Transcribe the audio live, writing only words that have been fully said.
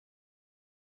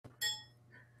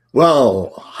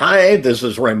Well, hi, this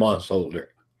is Ray Mossholder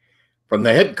from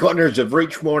the headquarters of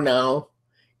Reach More Now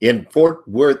in Fort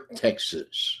Worth,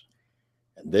 Texas.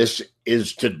 And this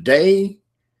is Today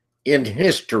in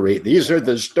History. These are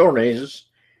the stories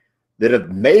that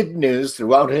have made news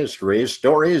throughout history,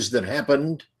 stories that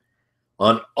happened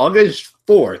on August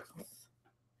 4th.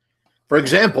 For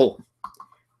example,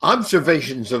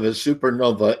 observations of a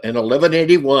supernova in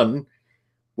 1181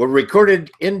 were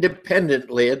recorded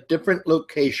independently at different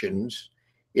locations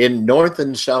in North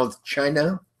and South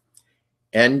China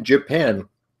and Japan.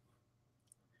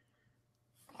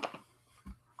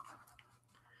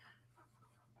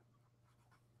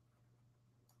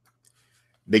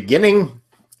 Beginning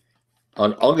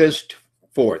on August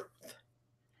 4th,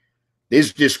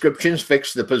 these descriptions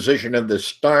fix the position of the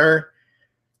star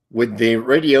with the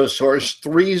radio source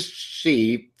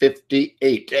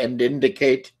 3C58 and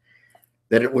indicate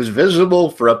that it was visible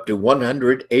for up to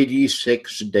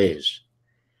 186 days.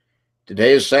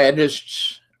 Today's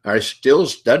scientists are still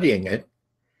studying it.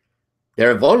 There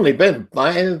have only been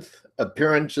 5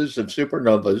 appearances of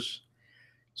supernovas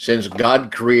since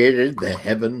God created the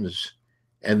heavens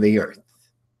and the earth.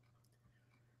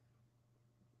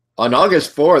 On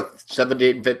August 4th,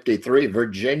 1753,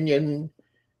 Virginian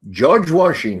George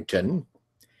Washington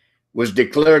was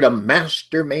declared a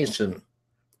Master Mason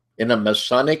in a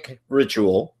Masonic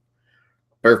ritual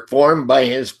performed by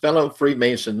his fellow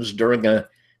Freemasons during a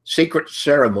secret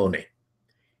ceremony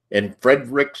in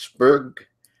Fredericksburg,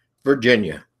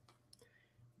 Virginia.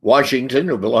 Washington,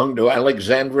 who belonged to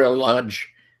Alexandria Lodge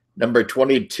number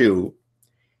 22,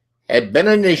 had been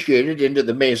initiated into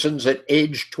the Masons at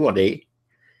age 20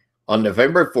 on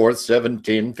November 4th,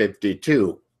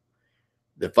 1752.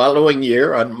 The following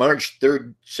year, on March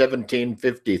 3rd,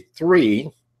 1753,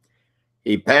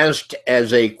 he passed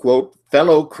as a, quote,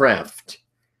 fellow craft,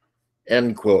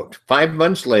 end quote. 5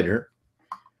 months later,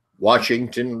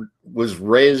 Washington was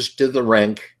raised to the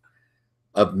rank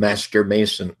of Master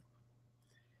Mason.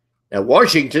 Now,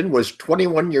 Washington was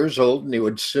 21 years old, and he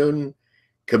would soon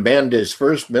command his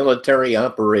first military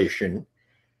operation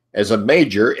as a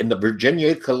major in the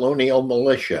Virginia Colonial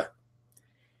Militia.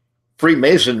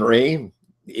 Freemasonry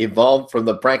evolved from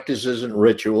the practices and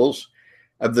rituals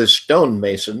of the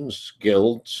stonemasons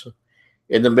guilds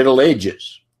in the Middle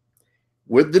Ages.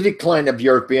 With the decline of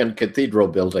European cathedral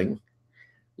building,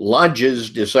 lodges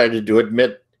decided to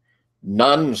admit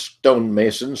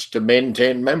non-stonemasons to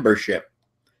maintain membership,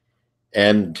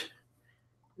 and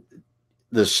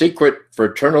the secret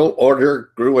fraternal order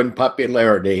grew in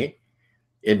popularity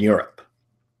in Europe.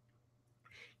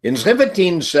 In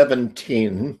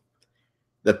 1717,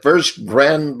 the first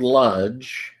Grand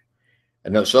Lodge,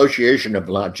 an association of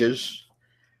lodges,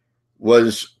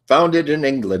 was founded in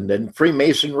England, and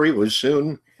Freemasonry was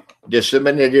soon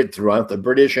disseminated throughout the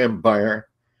British Empire.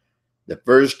 The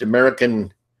first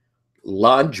American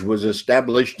lodge was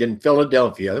established in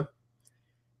Philadelphia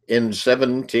in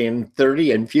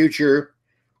 1730, and future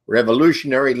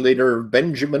revolutionary leader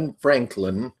Benjamin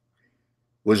Franklin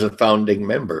was a founding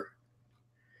member.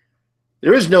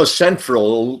 There is no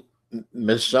central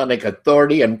Masonic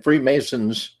authority, and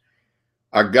Freemasons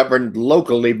are governed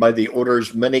locally by the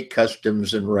order's many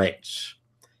customs and rites.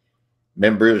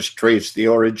 Members trace the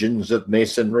origins of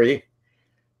Masonry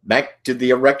back to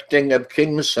the erecting of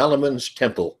King Solomon's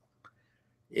temple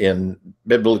in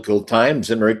biblical times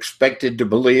and are expected to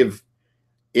believe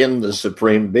in the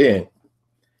Supreme Being,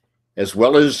 as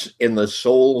well as in the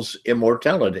soul's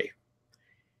immortality,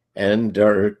 and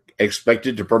are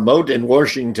expected to promote, in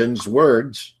Washington's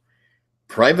words,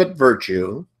 private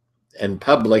virtue and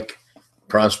public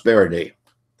prosperity,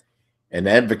 and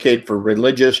advocate for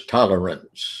religious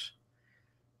tolerance.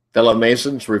 Fellow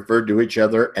Masons referred to each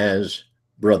other as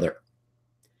brother.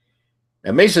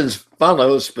 Now, Masons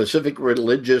follow specific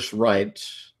religious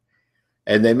rites,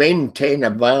 and they maintain a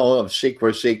vow of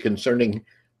secrecy concerning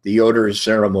the order's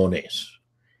ceremonies.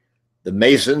 The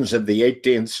Masons of the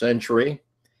 18th century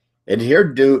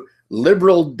adhered to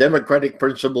liberal democratic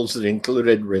principles that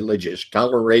included religious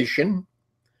toleration,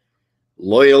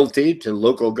 loyalty to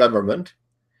local government,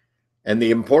 and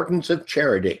the importance of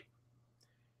charity.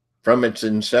 From its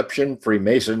inception,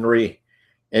 Freemasonry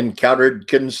encountered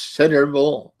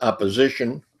considerable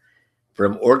opposition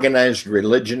from organized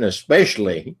religion,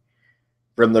 especially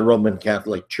from the Roman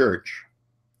Catholic Church.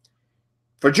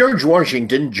 For George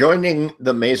Washington, joining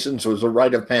the Masons was a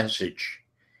rite of passage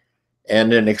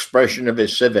and an expression of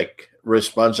his civic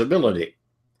responsibility.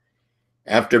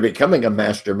 After becoming a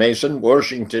Master Mason,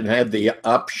 Washington had the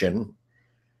option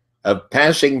of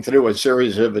passing through a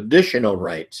series of additional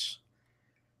rites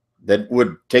that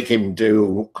would take him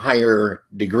to higher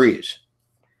degrees.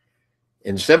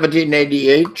 In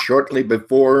 1788, shortly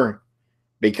before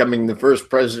becoming the first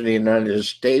president of the United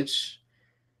States,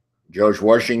 George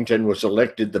Washington was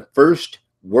elected the first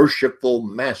worshipful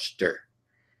master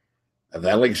of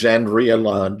Alexandria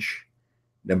Lodge,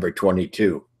 number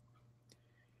 22.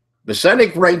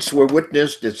 Masonic rites were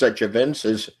witnessed at such events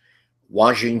as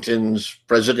Washington's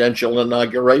presidential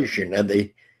inauguration and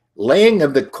the laying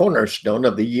of the cornerstone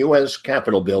of the U.S.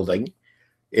 Capitol building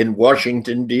in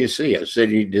Washington, D.C., a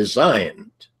city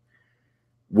designed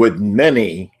with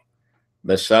many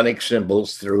Masonic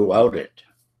symbols throughout it.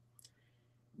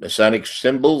 Masonic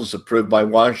symbols approved by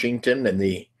Washington and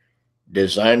the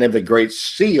design of the Great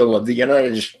Seal of the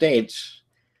United States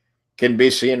can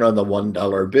be seen on the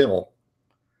 $1 bill.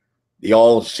 The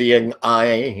all-seeing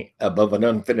eye above an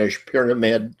unfinished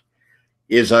pyramid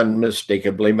is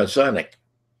unmistakably Masonic,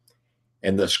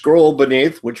 and the scroll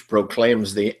beneath, which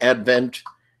proclaims the advent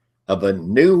of a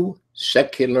new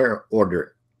secular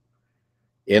order,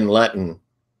 in Latin,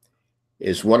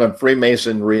 is one of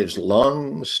Freemasonry's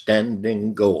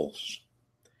long-standing goals.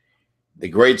 The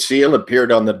Great Seal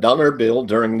appeared on the dollar bill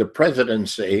during the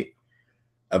presidency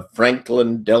of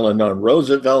Franklin Delano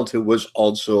Roosevelt, who was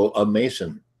also a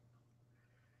Mason.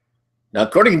 Now,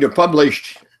 according to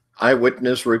published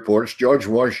eyewitness reports, George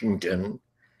Washington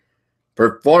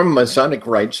performed Masonic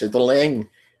rites at the laying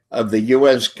of the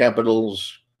U.S.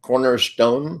 Capitol's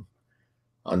cornerstone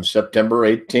on September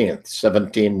 18th,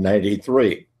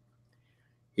 1793.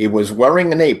 He was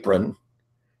wearing an apron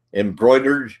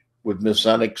embroidered with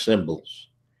Masonic symbols.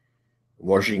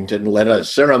 Washington led a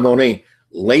ceremony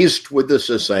laced with the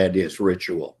society's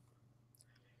ritual.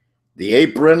 The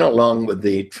apron, along with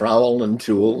the trowel and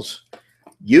tools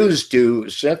used to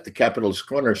set the Capitol's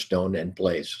cornerstone in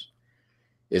place,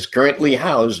 is currently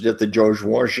housed at the George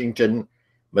Washington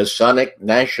Masonic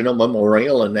National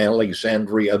Memorial in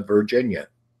Alexandria, Virginia.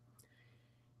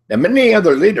 Now, many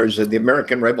other leaders of the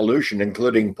American Revolution,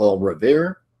 including Paul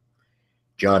Revere,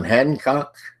 John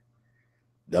Hancock,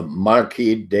 the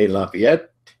Marquis de Lafayette,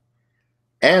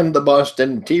 and the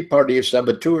Boston Tea Party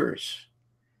saboteurs,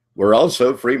 were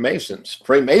also Freemasons.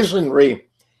 Freemasonry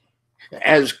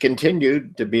has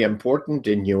continued to be important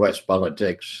in U.S.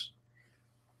 politics,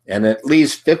 and at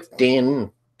least 15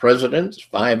 presidents,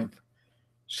 5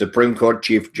 Supreme Court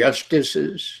Chief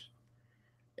Justices,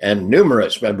 and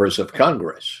numerous members of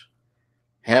Congress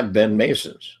have been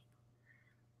Masons.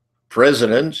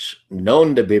 Presidents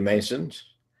known to be Masons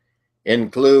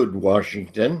include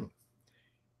Washington,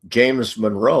 James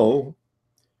Monroe,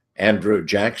 Andrew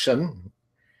Jackson,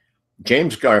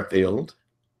 James Garfield,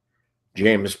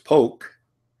 James Polk,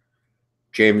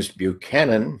 James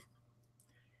Buchanan,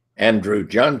 Andrew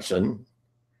Johnson,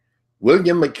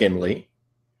 William McKinley,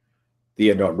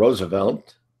 Theodore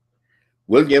Roosevelt,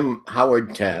 William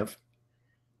Howard Taft,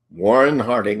 Warren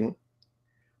Harding,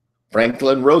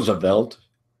 Franklin Roosevelt,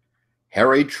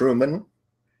 Harry Truman,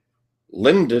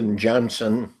 Lyndon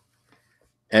Johnson,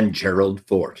 and Gerald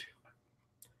Ford.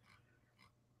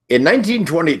 In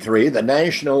 1923, the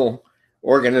National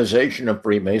Organization of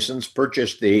Freemasons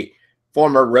purchased the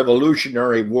former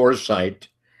Revolutionary War site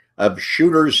of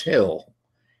Shooter's Hill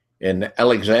in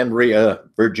Alexandria,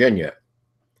 Virginia,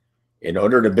 in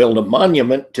order to build a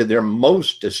monument to their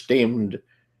most esteemed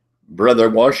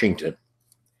brother Washington.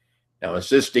 Now,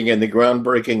 assisting in the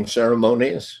groundbreaking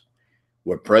ceremonies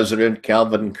were President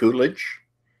Calvin Coolidge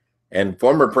and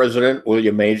former President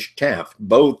William H. Taft,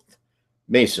 both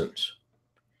Masons.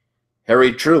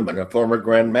 Harry Truman, a former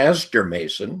Grand Master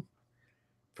Mason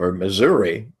for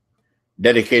Missouri,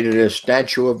 dedicated a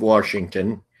statue of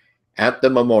Washington at the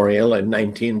memorial in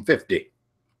 1950.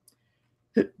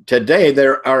 Today,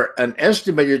 there are an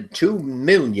estimated 2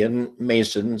 million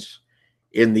Masons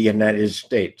in the United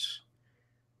States,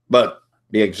 but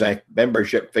the exact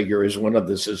membership figure is one of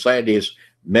the society's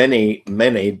many,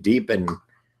 many deep and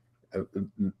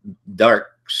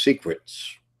dark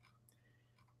secrets.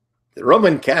 The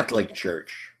Roman Catholic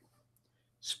Church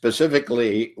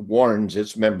specifically warns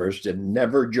its members to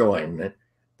never join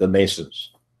the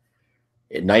Masons.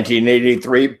 In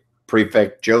 1983,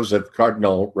 Prefect Joseph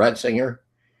Cardinal Ratzinger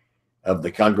of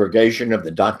the Congregation of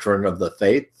the Doctrine of the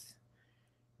Faith,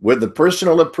 with the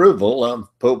personal approval of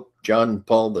Pope John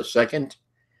Paul II,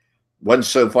 went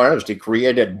so far as to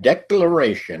create a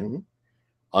declaration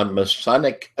on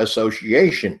Masonic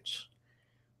associations,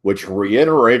 which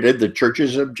reiterated the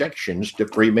church's objections to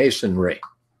Freemasonry.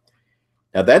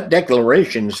 Now, that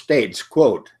declaration states,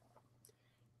 quote,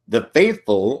 "The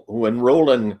faithful who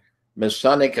enroll in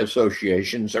Masonic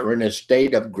associations are in a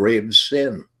state of grave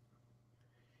sin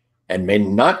and may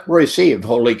not receive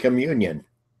Holy Communion.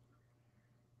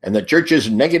 And the church's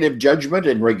negative judgment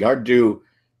in regard to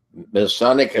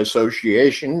Masonic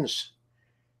associations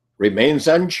remains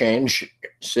unchanged,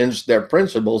 since their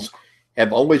principles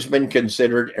have always been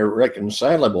considered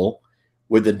irreconcilable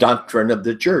with the doctrine of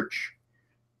the church,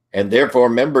 and therefore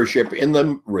membership in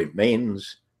them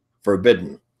remains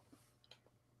forbidden.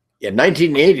 In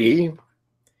 1980,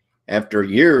 after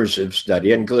years of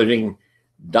study, including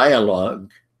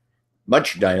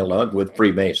much dialogue with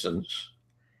Freemasons,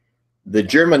 the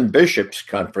German Bishops'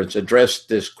 Conference addressed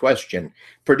this question,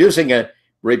 producing a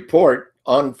report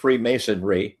on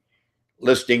Freemasonry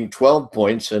listing 12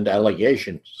 points and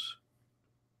allegations.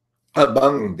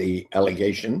 Among the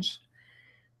allegations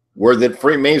were that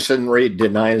Freemasonry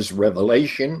denies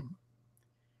revelation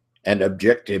and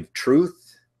objective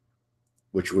truth,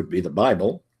 which would be the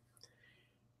Bible.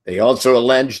 They also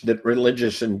alleged that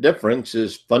religious indifference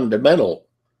is fundamental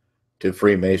to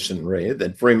Freemasonry,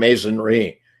 that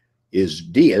Freemasonry is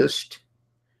deist,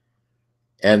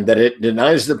 and that it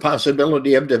denies the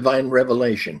possibility of divine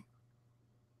revelation,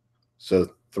 so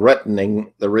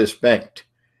threatening the respect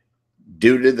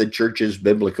due to the church's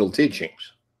biblical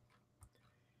teachings.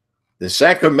 The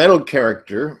sacramental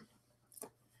character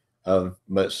of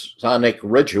Masonic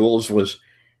rituals was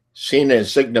seen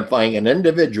as signifying an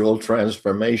individual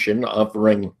transformation,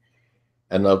 offering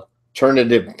an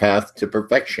alternative path to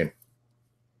perfection,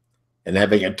 and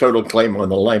having a total claim on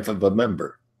the life of a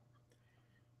member.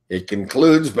 It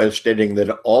concludes by stating that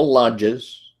all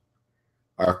lodges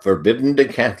are forbidden to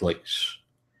Catholics,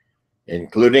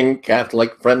 including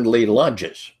Catholic-friendly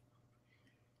lodges,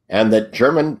 and that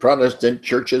German Protestant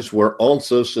churches were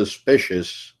also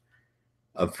suspicious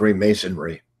of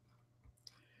Freemasonry.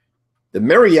 The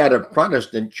myriad of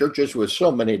Protestant churches with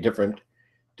so many different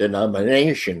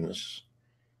denominations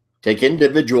take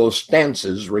individual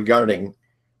stances regarding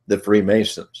the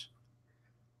Freemasons.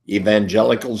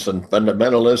 Evangelicals and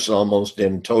fundamentalists, almost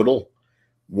in total,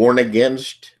 warn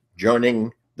against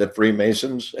joining the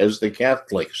Freemasons as the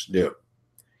Catholics do.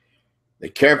 The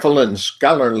careful and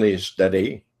scholarly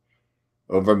study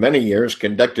over many years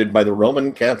conducted by the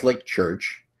Roman Catholic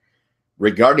Church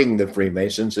regarding the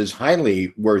Freemasons is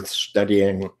highly worth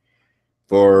studying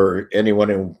for anyone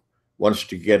who wants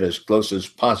to get as close as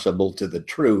possible to the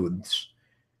truths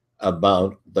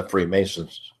about the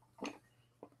Freemasons.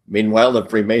 Meanwhile, the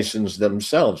Freemasons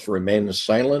themselves remain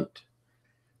silent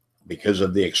because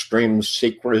of the extreme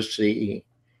secrecy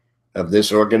of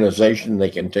this organization. They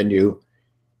continue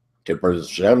to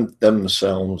present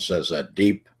themselves as a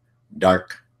deep,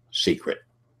 dark secret.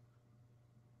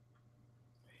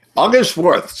 August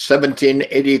 4th,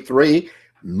 1783,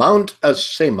 Mount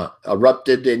Asama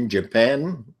erupted in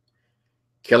Japan,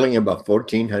 killing about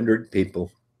 1,400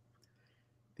 people.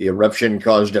 The eruption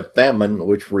caused a famine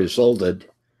which resulted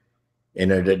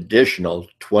in an additional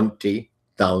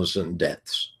 20,000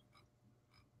 deaths.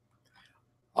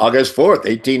 August 4th,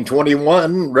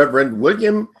 1821, Reverend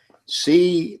William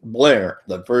C. Blair,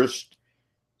 the first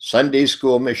Sunday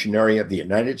school missionary of the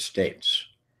United States,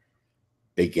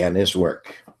 began his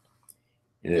work.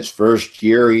 In his first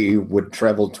year, he would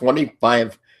travel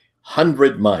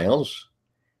 2,500 miles,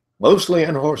 mostly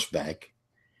on horseback,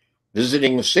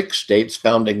 visiting 6 states,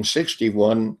 founding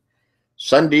 61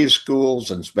 Sunday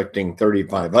schools, inspecting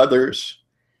 35 others,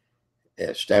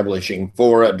 establishing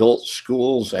 4 adult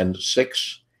schools and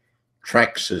 6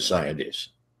 tract societies.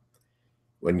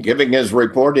 When giving his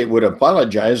report, he would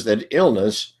apologize that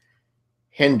illness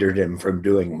hindered him from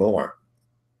doing more.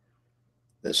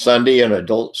 The Sunday and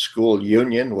Adult School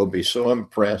Union will be so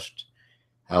impressed,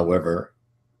 however,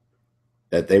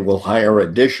 that they will hire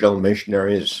additional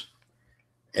missionaries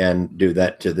and do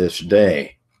that to this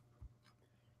day.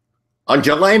 On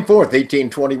July 4th,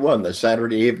 1821, the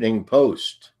Saturday Evening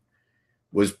Post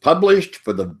was published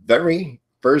for the very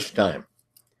first time.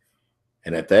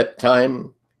 And at that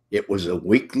time, it was a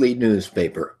weekly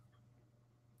newspaper.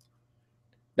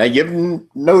 Now, you've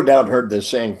no doubt heard this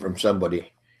saying from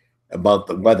somebody about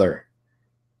the weather.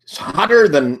 It's hotter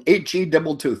than HE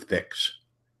double toothpicks.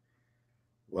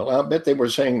 Well, I'll bet they were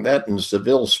saying that in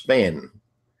Seville, Spain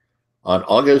on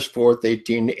August 4th,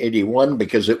 1881,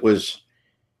 because it was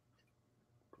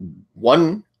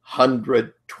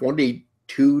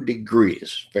 122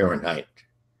 degrees Fahrenheit.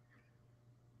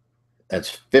 That's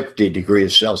 50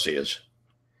 degrees Celsius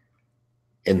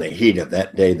in the heat of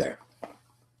that day there.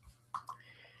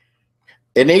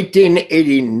 In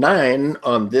 1889,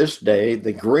 on this day,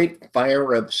 the Great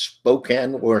Fire of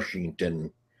Spokane,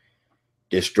 Washington,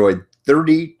 destroyed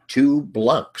 32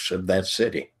 blocks of that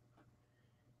city.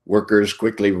 Workers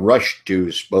quickly rushed to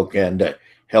Spokane to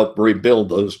help rebuild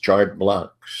those charred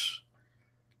blocks.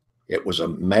 It was a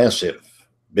massive,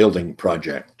 building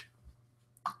project.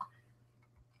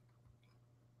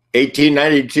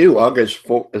 1892, August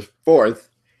 4th,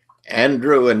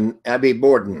 Andrew and Abby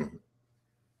Borden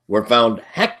were found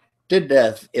hacked to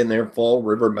death in their Fall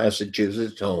River,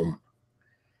 Massachusetts home.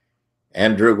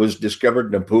 Andrew was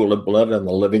discovered in a pool of blood on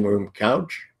the living room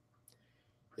couch,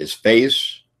 his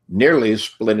face nearly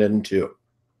split in two.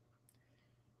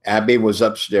 Abby was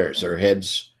upstairs, her head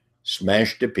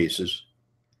smashed to pieces,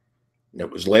 and it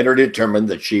was later determined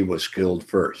that she was killed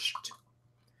first.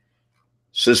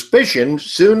 Suspicion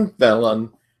soon fell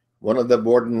on one of the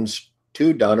Borden's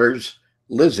two daughters,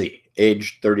 Lizzie,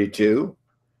 aged 32,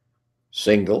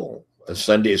 single, a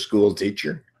Sunday school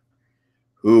teacher,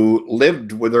 who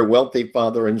lived with her wealthy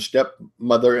father and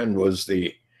stepmother and was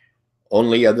the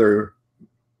only other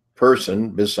person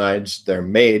besides their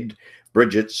maid,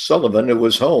 Bridget Sullivan, who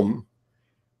was home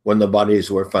when the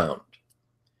bodies were found.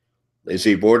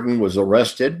 Lizzie Borden was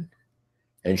arrested,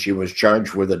 and she was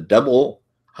charged with a double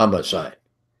homicide.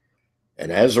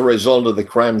 And as a result of the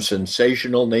crime's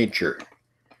sensational nature,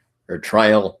 her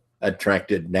trial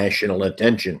attracted national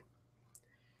attention.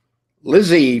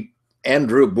 Lizzie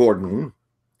Andrew Borden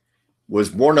was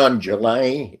born on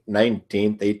July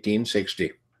 19,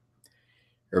 1860.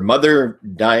 Her mother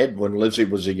died when Lizzie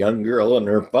was a young girl, and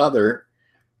her father,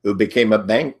 who became a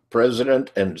bank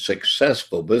president and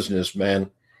successful businessman,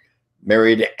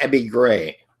 married Abby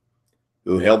Gray,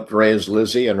 who helped raise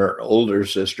Lizzie and her older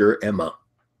sister, Emma.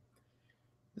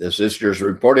 The sisters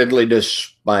reportedly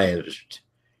despised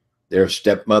their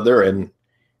stepmother and,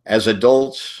 as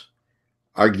adults,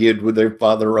 argued with their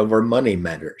father over money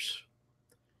matters.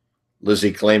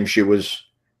 Lizzie claimed she was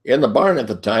in the barn at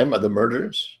the time of the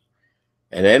murders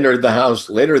and entered the house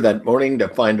later that morning to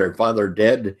find her father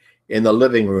dead in the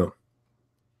living room.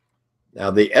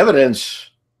 Now, the evidence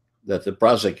that the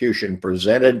prosecution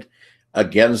presented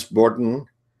against Borden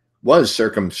was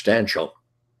circumstantial.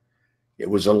 It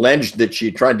was alleged that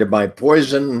she tried to buy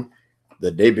poison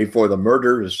the day before the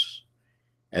murders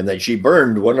and that she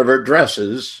burned one of her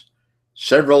dresses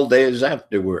several days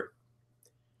afterward.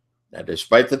 Now,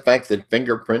 despite the fact that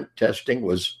fingerprint testing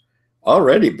was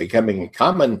already becoming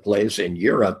commonplace in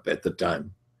Europe at the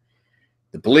time,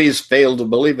 the police failed to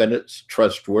believe in its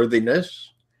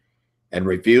trustworthiness and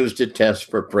refused to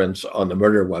test for prints on the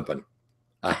murder weapon,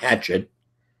 a hatchet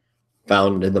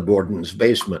found in the Borden's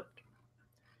basement.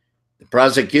 The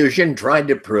prosecution tried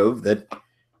to prove that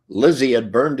Lizzie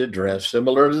had burned a dress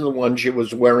similar to the one she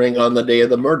was wearing on the day of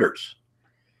the murders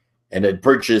and had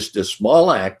purchased a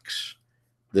small axe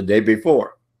the day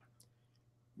before.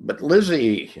 But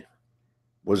Lizzie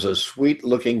was a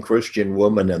sweet-looking Christian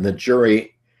woman, and the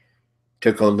jury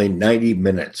took only 90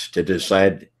 minutes to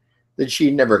decide that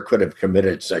she never could have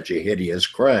committed such a hideous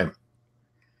crime.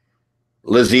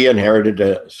 Lizzie inherited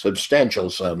a substantial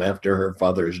sum after her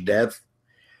father's death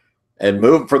and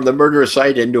moved from the murder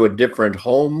site into a different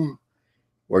home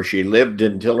where she lived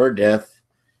until her death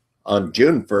on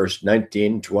June 1st,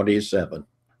 1927.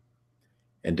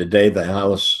 And today the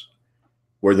house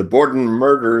where the Borden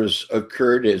murders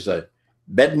occurred is a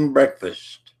bed and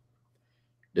breakfast.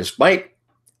 Despite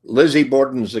Lizzie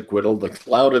Borden's acquittal, the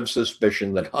cloud of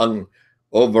suspicion that hung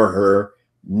over her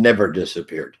never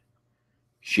disappeared.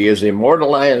 She is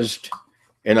immortalized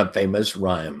in a famous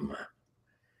rhyme.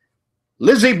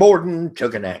 Lizzie Borden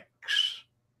took an axe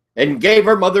and gave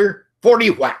her mother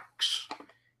 40 whacks.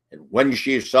 And when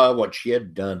she saw what she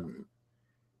had done,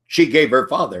 she gave her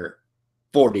father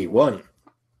 41.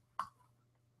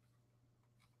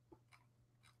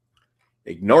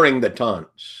 Ignoring the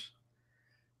taunts,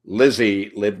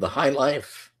 Lizzie lived the high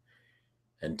life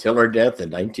until her death in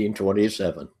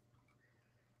 1927.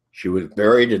 She was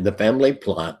buried in the family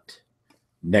plot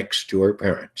next to her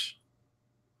parents.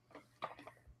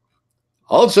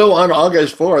 Also on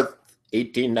August 4th,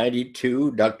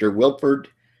 1892, Dr. Wilford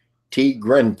T.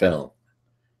 Grenfell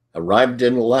arrived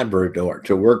in Labrador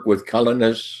to work with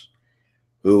colonists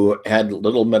who had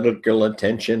little medical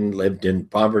attention, lived in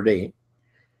poverty,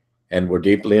 and were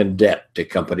deeply in debt to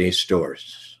company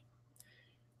stores.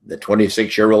 The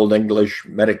 26-year-old English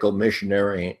medical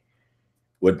missionary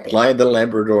would ply the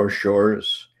Labrador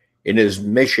shores in his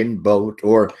mission boat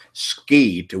or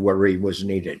ski to where he was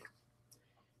needed.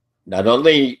 Not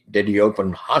only did he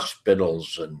open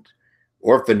hospitals and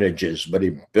orphanages, but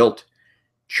he built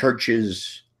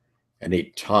churches and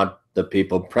he taught the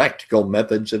people practical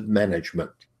methods of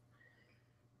management.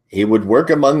 He would work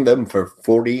among them for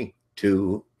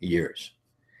 42 years,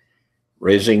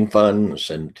 raising funds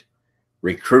and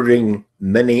recruiting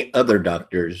many other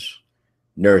doctors,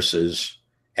 nurses,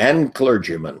 and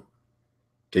clergymen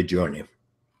to join him.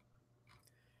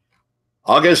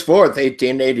 August 4th,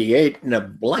 1888, in a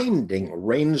blinding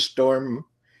rainstorm,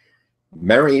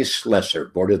 Mary Slessor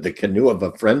boarded the canoe of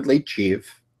a friendly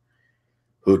chief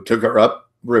who took her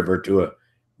upriver to a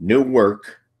new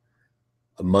work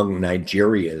among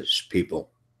Nigeria's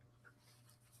people.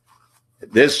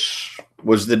 This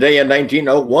was the day in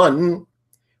 1901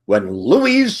 when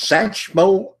Louis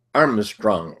Satchmo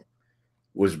Armstrong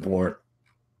was born.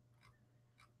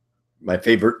 My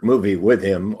favorite movie with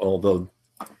him, although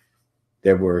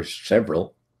there were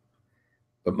several,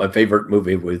 but my favorite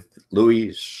movie with Louis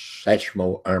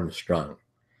Satchmo Armstrong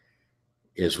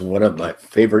is one of my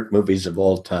favorite movies of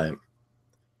all time,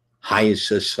 High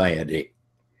Society,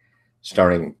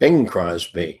 starring Bing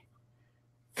Crosby,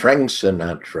 Frank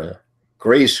Sinatra,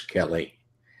 Grace Kelly,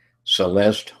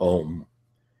 Celeste Holm,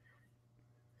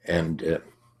 and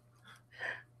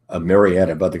a myriad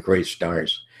of other great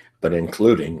stars, but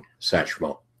including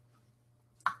Satchmo.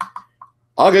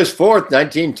 August 4th,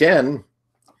 1910,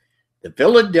 the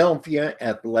Philadelphia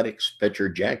Athletics pitcher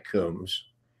Jack Coombs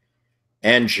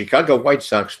and Chicago White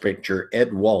Sox pitcher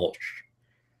Ed Walsh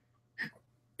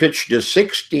pitched a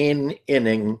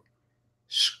 16-inning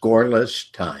scoreless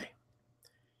tie.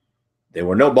 There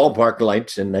were no ballpark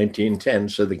lights in 1910,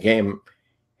 so the game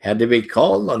had to be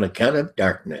called on account of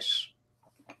darkness.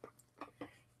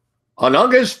 On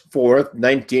August 4th,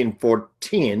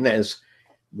 1914, as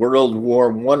World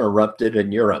War I erupted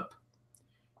in Europe,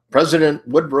 President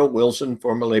Woodrow Wilson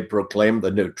formally proclaimed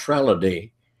the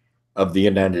neutrality of the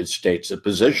United States, a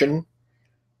position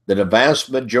that a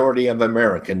vast majority of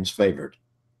Americans favored.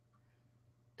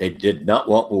 They did not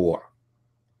want war,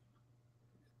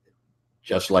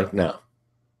 just like now.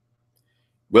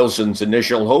 Wilson's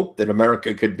initial hope that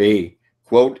America could be,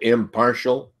 quote,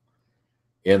 impartial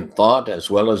in thought as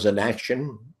well as in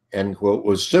action, end quote,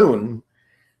 was soon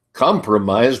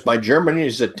compromised by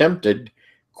Germany's attempted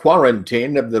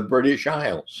quarantine of the British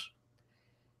Isles.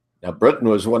 Now, Britain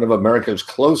was one of America's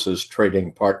closest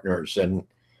trading partners, and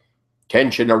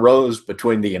tension arose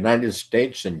between the United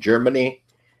States and Germany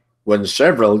when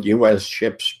several U.S.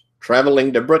 ships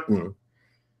traveling to Britain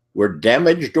were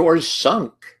damaged or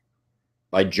sunk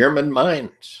by German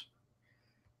mines.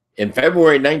 In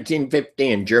February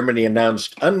 1915, Germany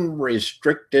announced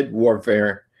unrestricted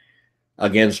warfare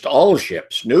against all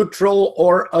ships, neutral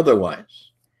or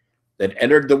otherwise, that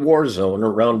entered the war zone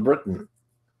around Britain.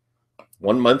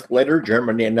 1 month later,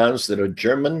 Germany announced that a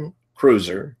German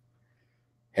cruiser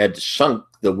had sunk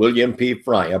the William P.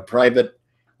 Fry, a private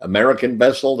American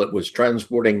vessel that was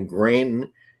transporting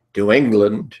grain to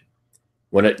England,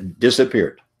 when it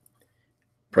disappeared.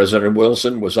 President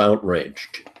Wilson was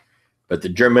outraged, but the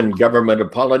German government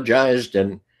apologized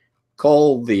and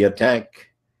called the attack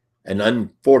an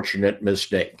unfortunate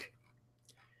mistake.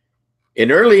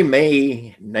 In early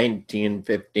May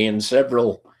 1915,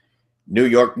 several New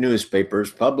York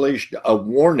newspapers published a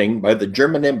warning by the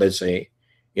German embassy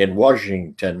in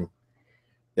Washington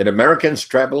that Americans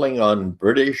traveling on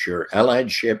British or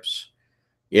Allied ships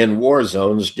in war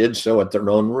zones did so at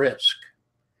their own risk.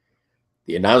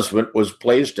 The announcement was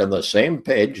placed on the same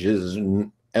page as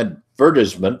an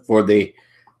advertisement for the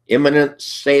imminent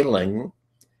sailing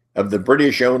of the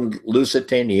British-owned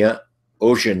Lusitania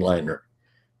ocean liner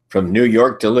from New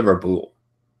York to Liverpool.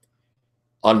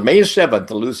 On May 7th,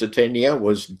 the Lusitania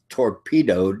was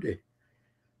torpedoed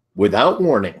without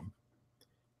warning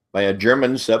by a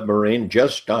German submarine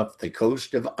just off the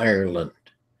coast of Ireland.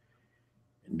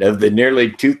 And of the nearly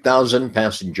 2,000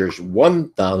 passengers,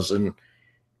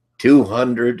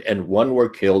 1,201 were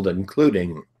killed,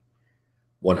 including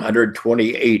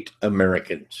 128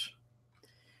 Americans.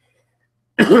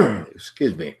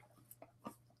 Excuse me.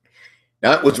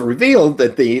 Now, it was revealed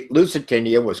that the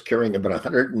Lusitania was carrying about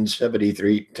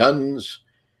 173 tons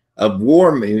of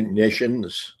war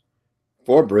munitions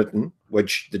for Britain,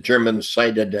 which the Germans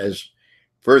cited as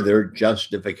further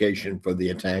justification for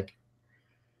the attack.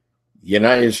 The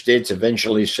United States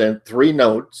eventually sent 3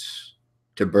 notes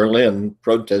to Berlin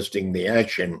protesting the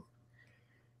action,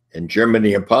 and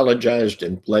Germany apologized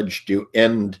and pledged to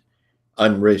end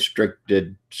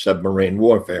unrestricted submarine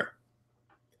warfare.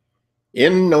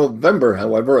 In November,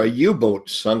 however, a U-boat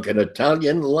sunk an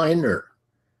Italian liner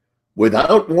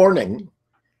without warning,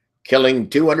 killing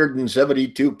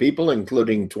 272 people,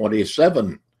 including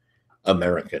 27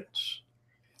 Americans.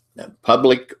 Now,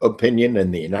 public opinion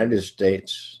in the United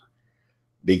States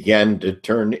began to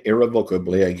turn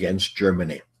irrevocably against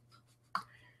Germany.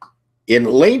 In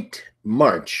late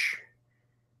March,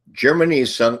 Germany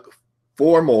sunk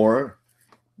 4 more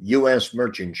U.S.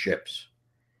 merchant ships.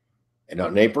 And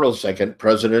on April 2nd,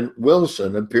 President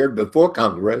Wilson appeared before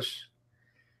Congress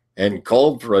and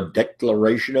called for a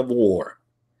declaration of war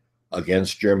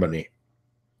against Germany.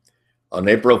 On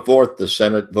April 4th, the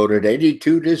Senate voted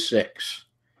 82-6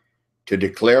 to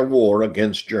declare war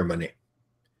against Germany.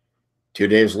 2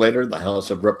 days later, the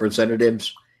House of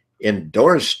Representatives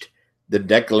endorsed the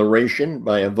declaration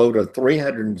by a vote of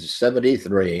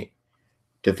 373-50,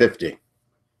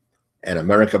 and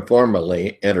America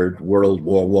formally entered World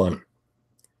War I.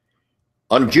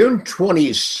 On June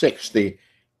 26, the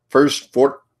first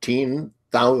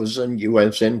 14,000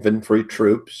 U.S. infantry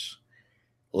troops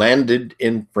landed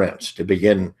in France to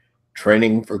begin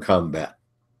training for combat.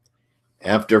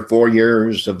 After 4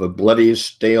 years of a bloody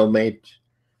stalemate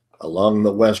along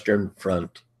the Western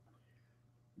Front,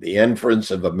 the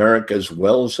entrance of America's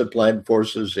well-supplied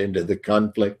forces into the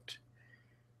conflict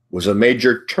was a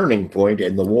major turning point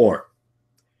in the war.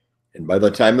 And by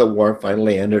the time the war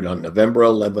finally ended on November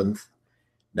 11th,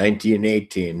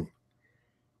 1918,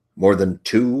 more than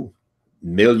 2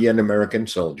 million American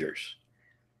soldiers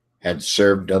had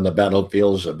served on the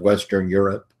battlefields of Western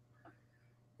Europe,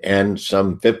 and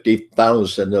some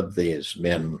 50,000 of these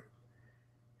men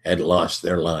had lost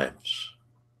their lives.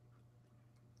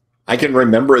 I can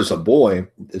remember as a boy,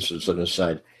 this is an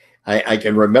aside, I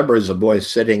can remember as a boy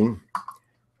sitting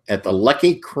at the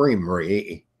Lucky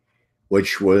Creamery,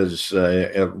 which was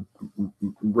a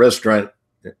restaurant,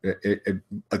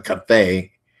 a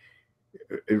cafe,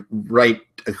 right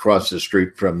across the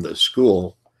street from the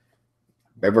school,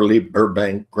 Beverly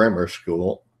Burbank Grammar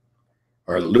School,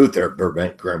 or Luther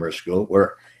Burbank Grammar School,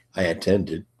 where I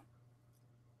attended.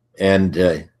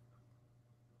 And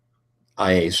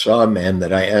I saw a man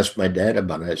that I asked my dad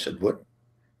about. I said,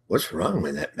 what's wrong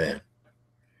with that man?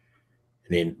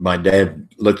 And my dad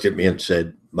looked at me and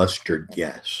said, mustard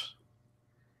gas.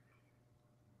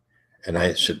 And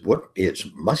I said, what is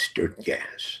mustard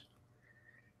gas?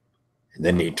 And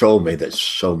then he told me that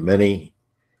so many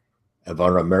of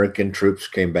our American troops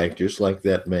came back just like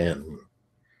that man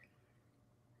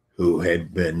who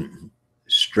had been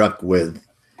struck with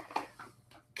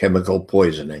chemical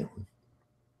poisoning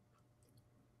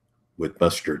with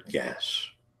mustard gas.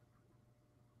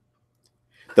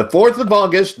 The 4th of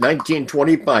August,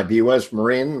 1925, U.S.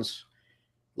 Marines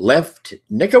left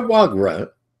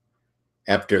Nicaragua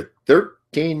after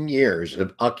 13 years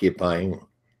of occupying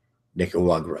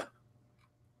Nicaragua.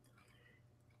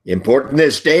 Important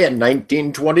this day in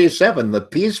 1927, the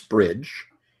Peace Bridge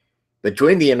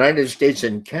between the United States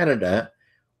and Canada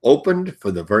opened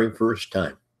for the very first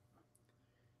time.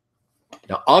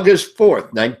 Now, August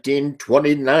 4th,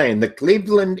 1929, the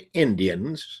Cleveland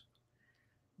Indians,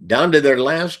 down to their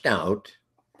last out,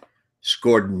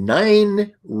 scored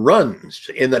 9 runs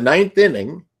in the 9th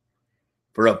inning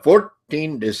for a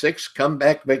 14-6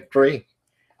 comeback victory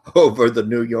over the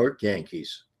New York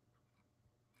Yankees.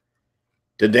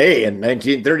 Today, in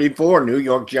 1934, New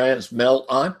York Giants Mel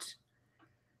Ott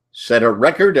set a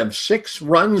record of 6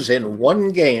 runs in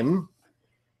 1 game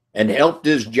and helped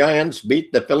his Giants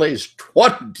beat the Phillies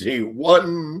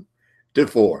 21-4.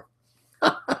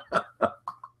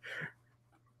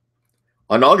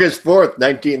 On August 4th,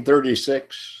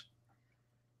 1936,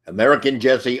 American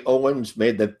Jesse Owens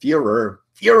made the Führer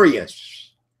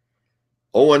furious.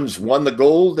 Owens won the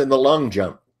gold in the long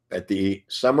jump at the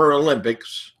Summer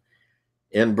Olympics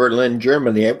in Berlin,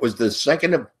 Germany. It was the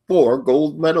second of 4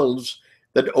 gold medals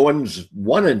that Owens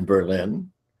won in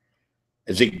Berlin,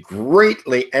 as he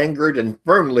greatly angered and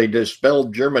firmly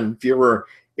dispelled German Führer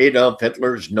Adolf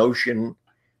Hitler's notion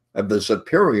of the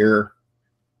superior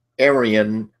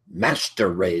Aryan master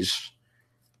race.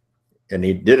 And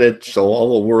he did it so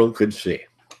all the world could see.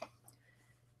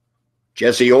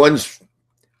 Jesse Owens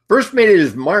first made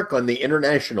his mark on the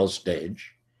international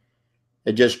stage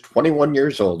at just 21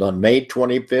 years old on May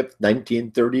 25th,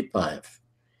 1935,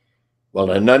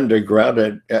 while an undergrad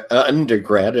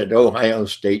at Ohio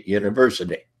State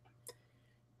University.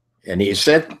 And he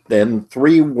set then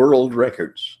 3 world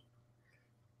records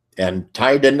and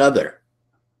tied another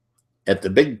at the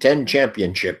Big Ten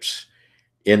Championships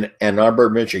in Ann Arbor,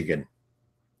 Michigan.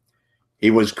 He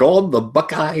was called the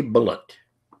Buckeye Bullet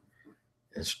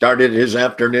and started his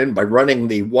afternoon by running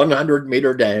the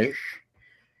 100-meter dash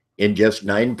in just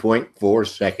 9.4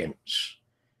 seconds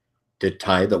to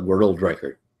tie the world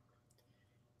record.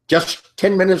 Just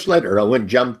 10 minutes later, Owen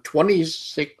jumped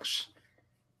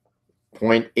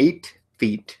 26.8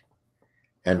 feet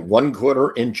and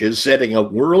 1/4 inches, setting a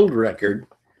world record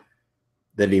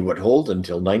that he would hold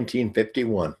until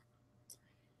 1951.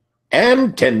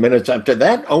 And 10 minutes after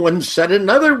that, Owen set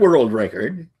another world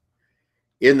record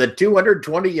in the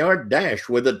 220-yard dash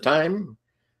with a time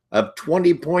of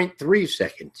 20.3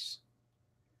 seconds.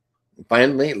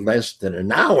 finally, less than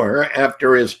an hour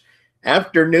after his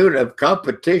afternoon of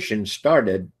competition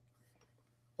started,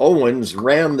 Owens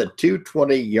ran the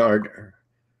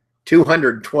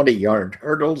 220-yard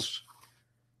hurdles,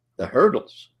 the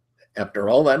hurdles, after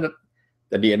all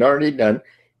that he had already done,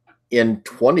 in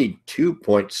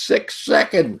 22.6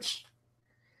 seconds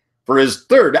for his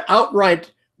third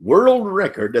outright world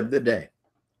record of the day.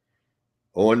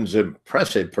 Owens'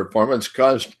 impressive performance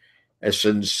caused a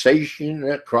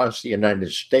sensation across the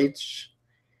United States,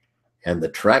 and the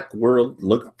track world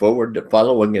looked forward to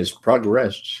following his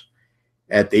progress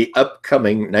at the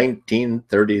upcoming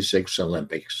 1936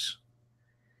 Olympics.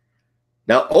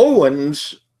 Now,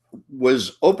 Owens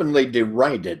was openly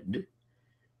derided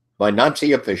by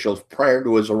Nazi officials prior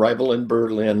to his arrival in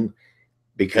Berlin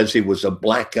because he was a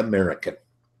Black American.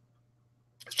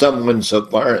 Some went so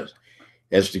far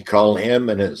as to call him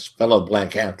and his fellow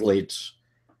Black athletes,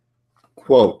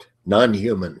 quote,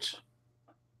 non-humans,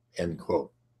 end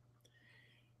quote.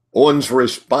 Owens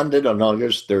responded on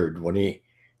August 3rd when he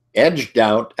edged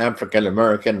out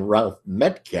African-American Ralph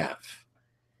Metcalfe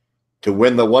to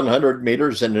win the 100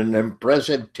 meters in an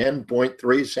impressive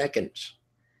 10.3 seconds,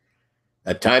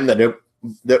 a time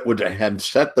that would have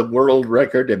set the world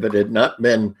record if it had not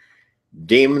been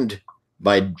deemed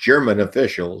by German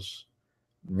officials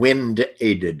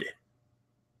wind-aided.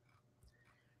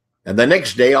 And the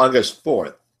next day, August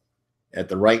 4th, at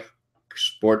the Reich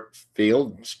Sport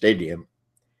Field Stadium,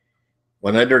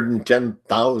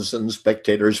 110,000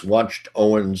 spectators watched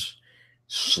Owens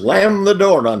slam the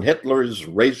door on Hitler's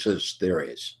racist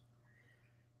theories.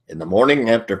 In the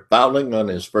morning, after fouling on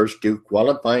his first two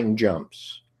qualifying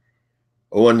jumps,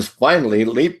 Owens finally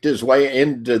leaped his way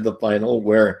into the final,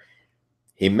 where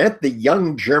he met the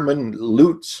young German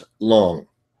Lutz Long.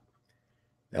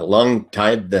 Now, Long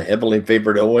tied the heavily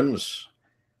favored Owens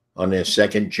on his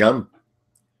second jump,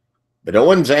 but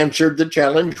Owens answered the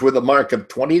challenge with a mark of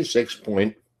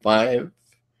 26.5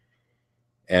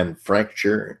 and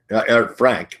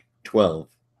frac 12.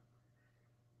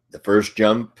 The first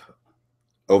jump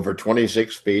over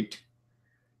 26 feet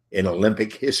in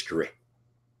Olympic history,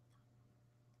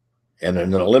 and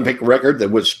an Olympic record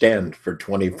that would stand for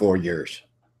 24 years.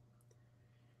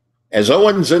 As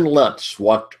Owens and Lutz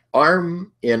walked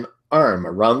arm in arm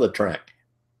around the track,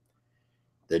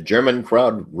 the German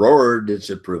crowd roared its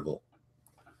approval.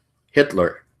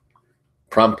 Hitler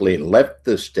promptly left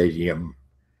the stadium,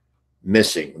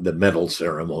 missing the medal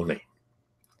ceremony.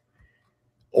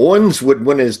 Owens would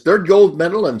win his third gold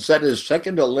medal and set his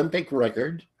second Olympic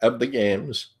record of the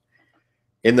Games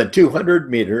in the 200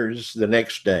 meters the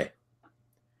next day.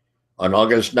 On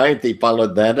August 9th, he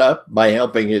followed that up by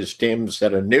helping his team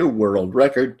set a new world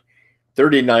record,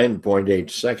 39.8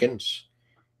 seconds,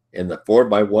 in the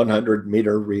 4x100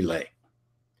 meter relay.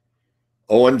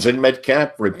 Owens and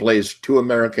Metcalfe replaced two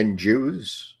American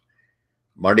Jews,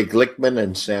 Marty Glickman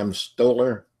and Sam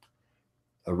Stoller,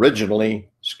 originally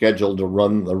scheduled to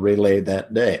run the relay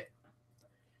that day.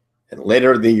 And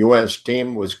later, the U.S.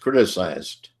 team was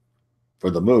criticized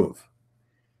for the move,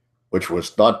 which was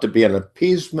thought to be an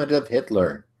appeasement of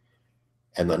Hitler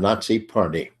and the Nazi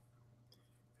Party,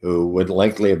 who would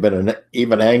likely have been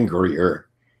even angrier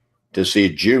to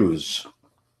see Jews,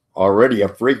 already a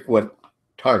frequent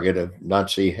target of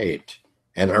Nazi hate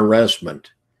and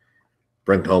harassment,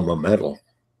 bring home a medal.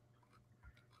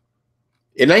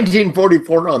 In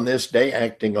 1944, on this day,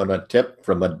 acting on a tip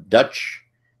from a Dutch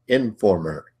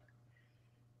informer,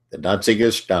 the Nazi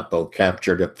Gestapo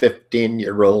captured a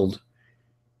 15-year-old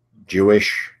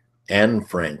Jewish Anne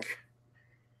Frank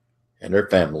and her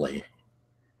family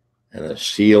in a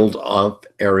sealed-off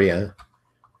area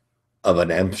of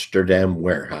an Amsterdam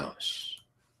warehouse.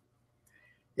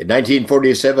 In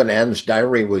 1947, Anne's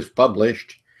diary was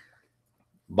published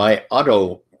by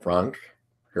Otto Frank,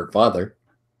 her father,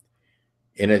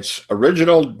 in its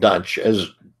original Dutch as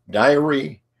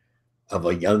Diary of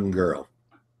a Young Girl,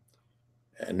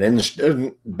 an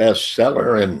instant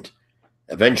bestseller and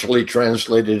eventually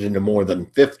translated into more than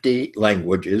 50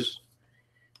 languages.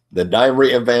 The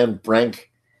Diary of Anne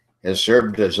Frank has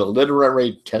served as a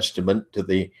literary testament to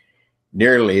the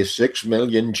nearly 6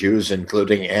 million Jews,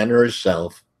 including Anne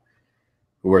herself,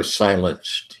 who were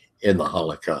silenced in the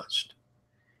Holocaust.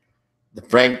 The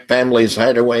Frank family's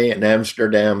hideaway in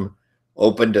Amsterdam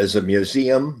opened as a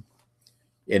museum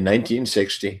in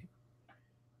 1960.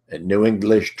 A New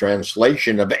English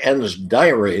translation of Anne's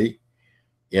diary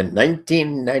in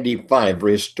 1995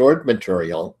 restored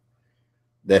material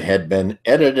that had been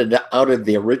edited out of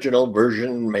the original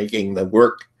version, making the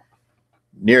work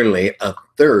nearly a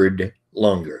third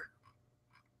longer.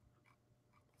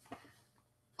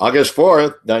 August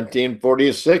 4th,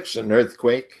 1946, an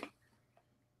earthquake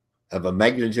of a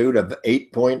magnitude of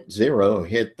 8.0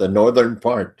 hit the northern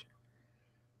part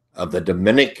of the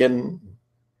Dominican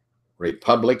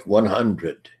Republic.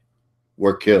 100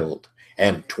 were killed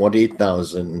and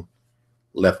 20,000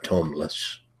 left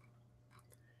homeless.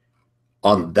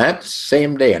 On that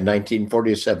same day in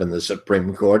 1947, the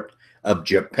Supreme Court of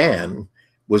Japan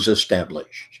was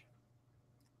established.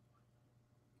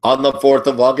 On the 4th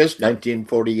of August,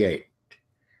 1948,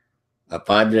 a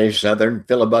 5-day Southern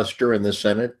filibuster in the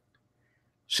Senate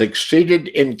succeeded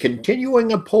in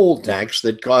continuing a poll tax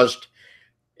that cost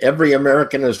every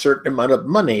American a certain amount of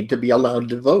money to be allowed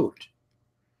to vote.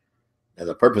 Now,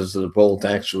 the purpose of the poll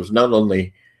tax was not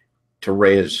only to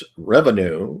raise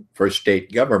revenue for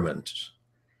state governments,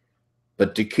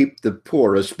 but to keep the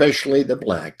poor, especially the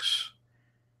blacks,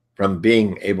 from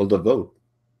being able to vote.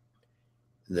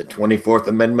 The 24th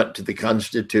Amendment to the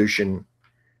Constitution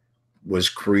was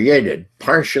created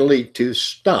partially to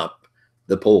stop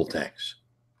the poll tax.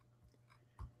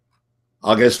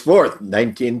 August 4th,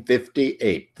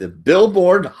 1958, the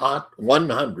Billboard Hot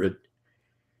 100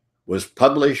 was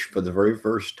published for the very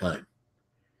first time.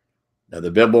 Now,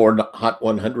 the Billboard Hot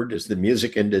 100 is the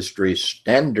music industry's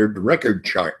standard record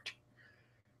chart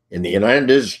in the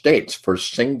United States for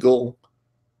single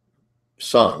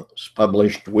songs,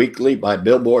 published weekly by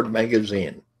Billboard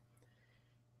magazine.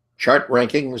 Chart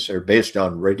rankings are based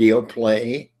on radio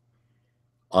play,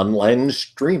 online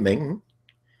streaming,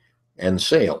 and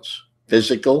sales,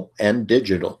 physical and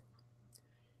digital.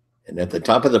 And at the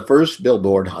top of the first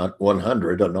Billboard Hot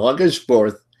 100 on August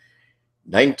 4th,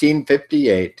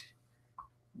 1958,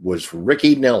 was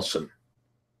Ricky Nelson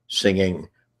singing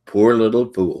Poor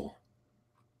Little Fool.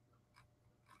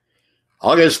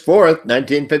 August 4th,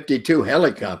 1952,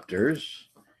 helicopters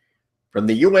from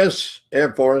the U.S.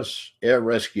 Air Force Air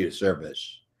Rescue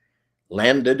Service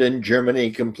landed in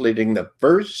Germany, completing the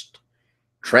first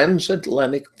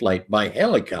transatlantic flight by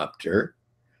helicopter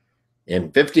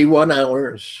in 51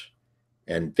 hours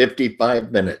and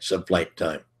 55 minutes of flight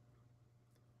time.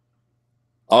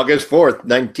 August 4th,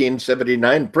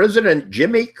 1979, President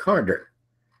Jimmy Carter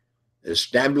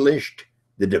established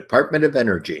the Department of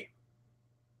Energy.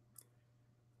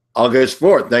 August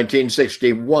 4th,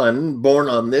 1961, born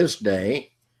on this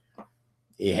day,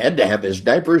 he had to have his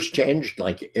diapers changed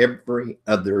like every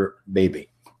other baby.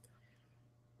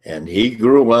 And he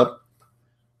grew up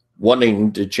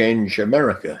wanting to change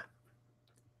America.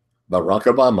 Barack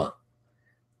Obama,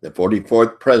 the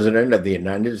 44th President of the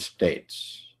United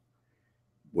States,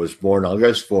 was born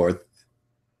August 4th,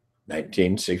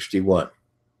 1961.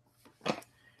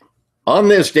 On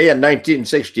this day in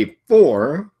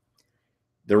 1964,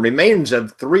 the remains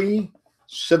of 3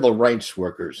 civil rights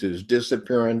workers whose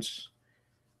disappearance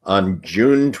on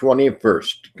June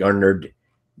 21st garnered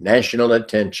national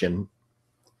attention.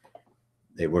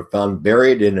 They were found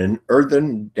buried in an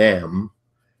earthen dam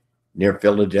near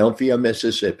Philadelphia,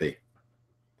 Mississippi.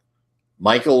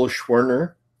 Michael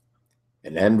Schwerner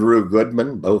and Andrew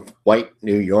Goodman, both white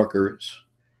New Yorkers,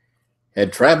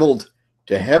 had traveled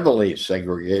to heavily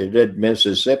segregated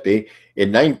Mississippi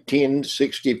in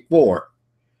 1964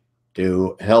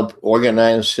 to help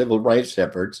organize civil rights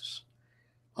efforts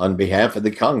on behalf of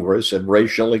the Congress of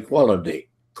Racial Equality,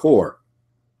 CORE.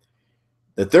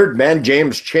 The third man,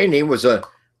 James Chaney, was a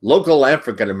local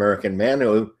African-American man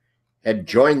who had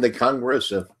joined the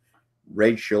Congress of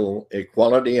Racial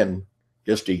Equality and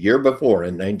just a year before,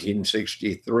 in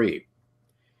 1963.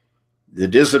 The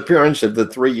disappearance of the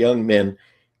 3 young men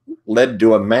led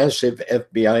to a massive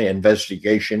FBI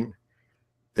investigation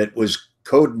that was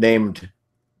codenamed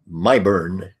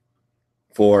MyBurn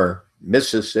for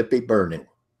Mississippi Burning.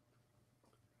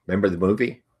 Remember the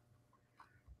movie?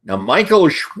 Now, Michael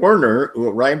Schwerner, who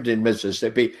arrived in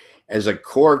Mississippi as a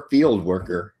Corps field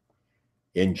worker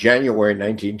in January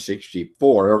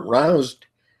 1964, aroused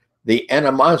the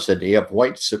animosity of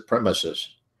white supremacists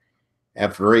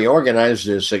after he organized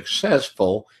a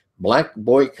successful black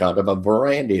boycott of a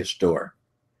variety store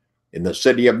in the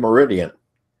city of Meridian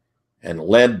and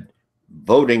led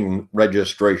voting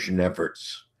registration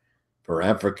efforts for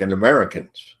African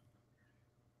Americans.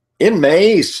 In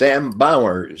May, Sam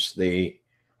Bowers, the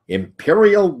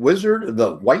imperial wizard of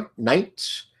the White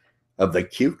Knights of the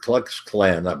Ku Klux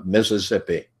Klan of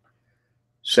Mississippi,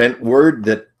 sent word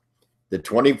that the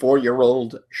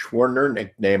 24-year-old Schwerner,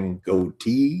 nicknamed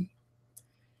Goatee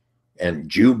and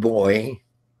Jew Boy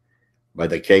by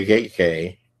the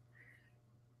KKK,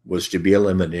 was to be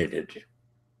eliminated.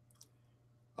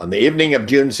 On the evening of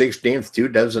June 16th,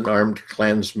 24 armed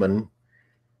Klansmen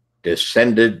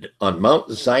descended on Mount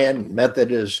Zion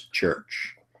Methodist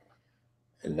Church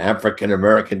an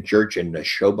African-American church in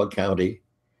Neshoba County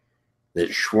that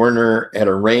Schwerner had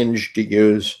arranged to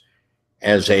use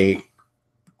as a,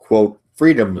 quote,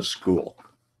 freedom school,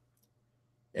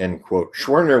 end quote.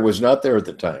 Schwerner was not there at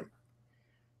the time,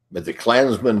 but the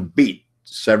Klansmen beat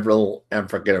several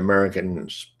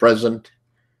African-Americans present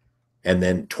and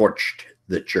then torched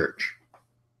the church.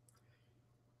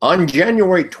 On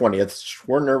January 20th,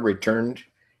 Schwerner returned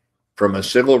from a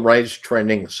civil rights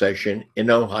training session in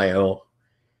Ohio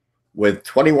with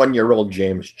 21-year-old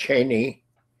James Chaney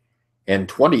and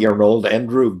 20-year-old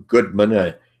Andrew Goodman,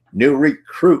 a new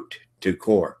recruit to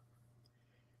Corps.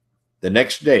 The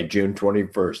next day, June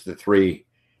 21st, the three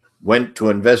went to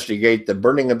investigate the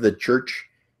burning of the church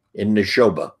in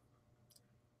Neshoba.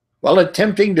 While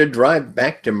attempting to drive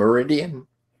back to Meridian,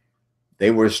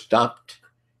 they were stopped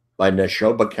by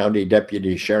Neshoba County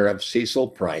Deputy Sheriff Cecil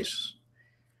Price,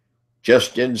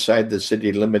 just inside the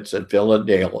city limits of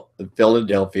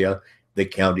Philadelphia, the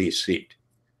county seat.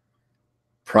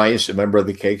 Price, a member of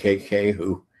the KKK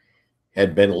who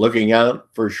had been looking out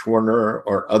for Schwerner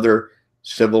or other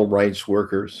civil rights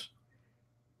workers,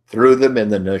 threw them in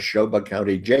the Neshoba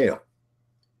County Jail,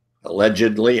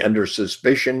 allegedly under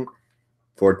suspicion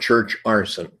for church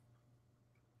arson.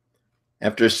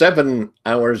 After 7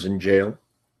 hours in jail,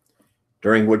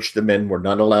 during which the men were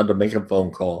not allowed to make a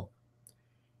phone call,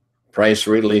 Price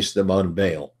released them on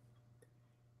bail.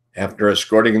 After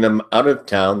escorting them out of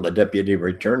town, the deputy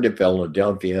returned to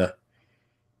Philadelphia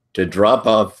to drop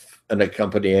off an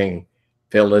accompanying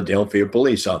Philadelphia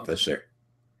police officer.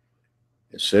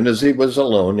 As soon as he was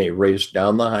alone, he raced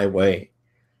down the highway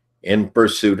in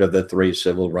pursuit of the three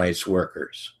civil rights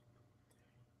workers.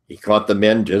 He caught the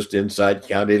men just inside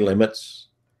county limits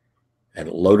and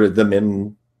loaded them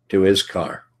into his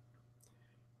car.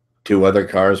 2 other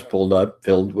cars pulled up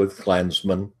filled with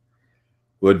Klansmen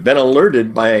who had been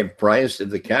alerted by Price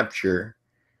of the capture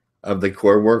of the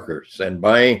Corps workers, and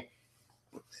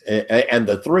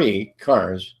the 3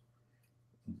 cars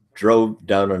drove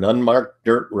down an unmarked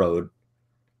dirt road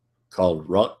called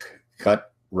Rock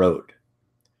Cut Road.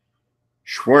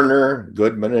 Schwerner,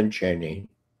 Goodman, and Chaney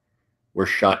were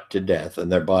shot to death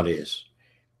and their bodies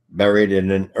buried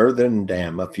in an earthen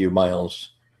dam a few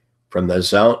miles from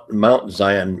the Mount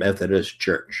Zion Methodist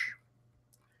Church.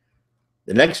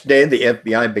 The next day, the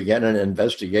FBI began an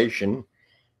investigation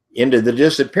into the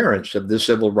disappearance of the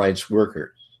civil rights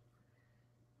workers.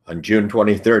 On June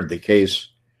 23rd, the case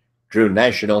drew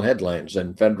national headlines,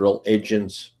 and federal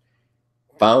agents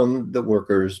found the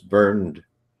workers' burned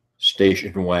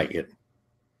station wagon.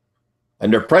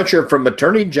 Under pressure from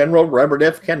Attorney General Robert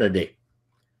F. Kennedy,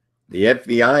 the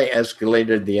FBI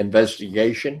escalated the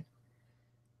investigation,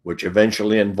 which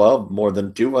eventually involved more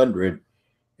than 200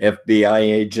 FBI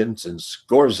agents and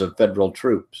scores of federal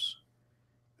troops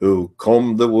who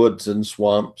combed the woods and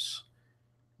swamps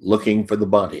looking for the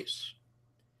bodies.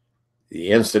 The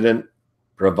incident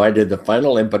provided the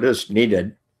final impetus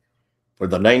needed for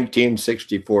the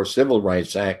 1964 Civil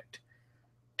Rights Act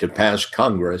to pass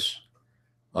Congress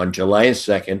on July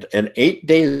 2nd, and 8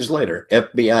 days later,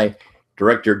 FBI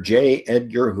Director J.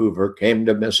 Edgar Hoover came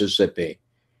to Mississippi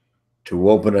to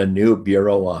open a new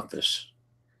bureau office.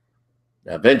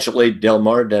 Eventually,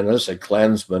 Delmar Dennis, a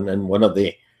Klansman and one of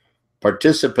the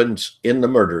participants in the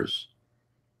murders,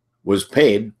 was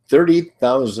paid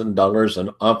 $30,000 and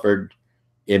offered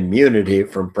immunity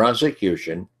from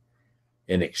prosecution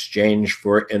in exchange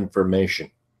for information.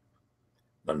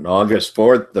 On August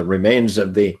 4th, the remains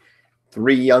of the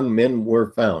 3 young men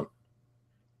were found.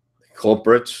 The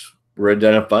culprits were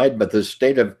identified, but the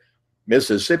state of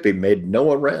Mississippi made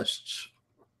no arrests.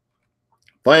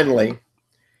 Finally,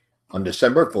 on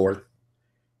December 4th,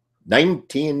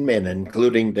 19 men,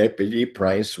 including Deputy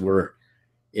Price, were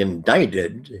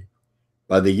indicted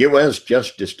by the U.S.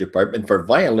 Justice Department for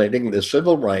violating the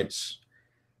civil rights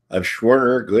of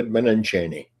Schwerner, Goodman, and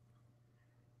Chaney.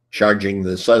 Charging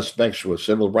the suspects with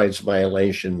civil rights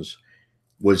violations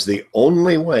was the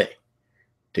only way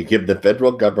to give the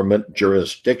federal government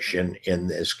jurisdiction in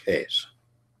this case.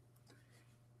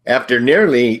 After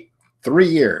nearly 3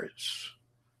 years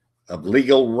of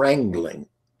legal wrangling,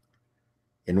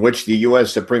 in which the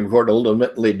U.S. Supreme Court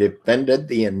ultimately defended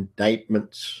the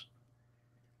indictments,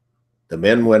 the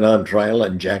men went on trial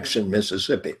in Jackson,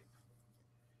 Mississippi.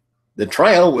 The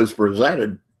trial was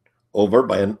presided over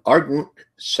by an ardent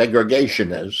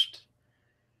segregationist,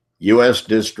 U.S.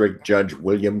 District Judge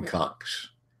William Cox.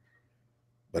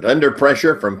 But under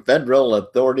pressure from federal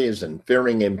authorities and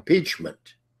fearing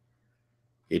impeachment,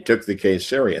 he took the case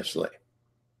seriously.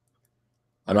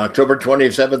 On October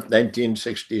 27,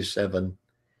 1967,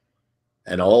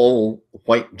 An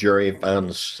all-white jury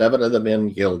found 7 of the men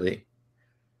guilty,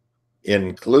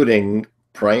 including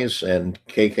Price and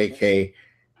KKK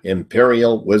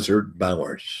Imperial Wizard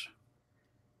Bowers.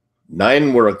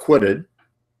 9 were acquitted,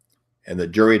 and the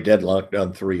jury deadlocked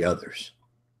on 3 others.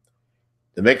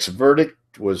 The mixed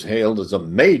verdict was hailed as a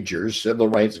major civil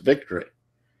rights victory,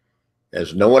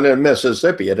 as no one in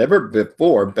Mississippi had ever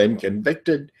before been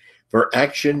convicted for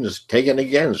actions taken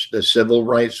against a civil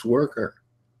rights worker.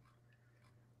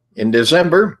 In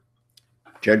December,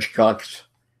 Judge Cox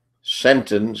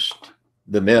sentenced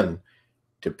the men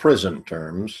to prison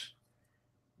terms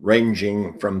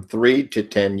ranging from 3 to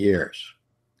 10 years.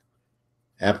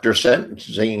 After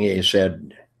sentencing, he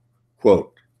said,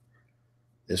 quote,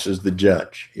 this is the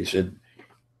judge. He said,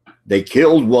 they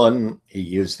killed one, he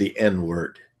used the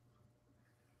N-word.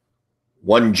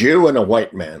 1 Jew and a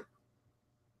white man.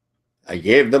 I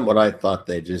gave them what I thought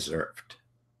they deserved.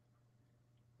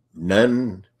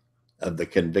 None of the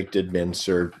convicted men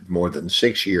served more than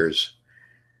 6 years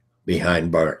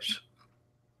behind bars.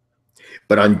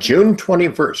 But on June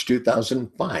 21st,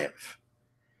 2005,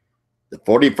 the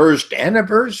 41st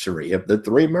anniversary of the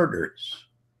 3 murders,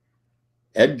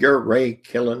 Edgar Ray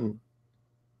Killen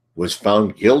was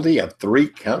found guilty of 3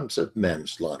 counts of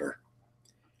manslaughter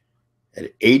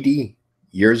at 80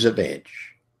 years of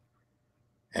age,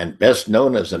 and best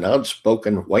known as an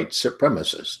outspoken white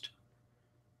supremacist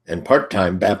and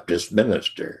part-time Baptist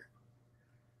minister.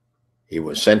 He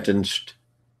was sentenced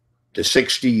to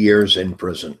 60 years in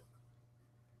prison.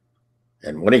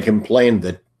 And when he complained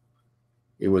that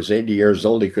he was 80 years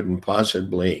old, he couldn't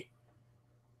possibly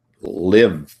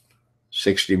live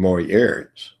 60 more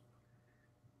years,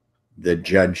 the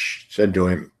judge said to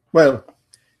him, well,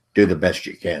 do the best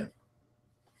you can.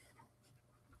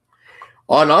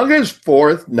 On August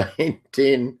 4th,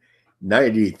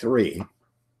 1993,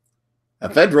 a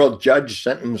federal judge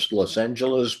sentenced Los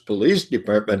Angeles Police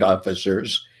Department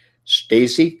officers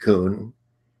Stacy Kuhn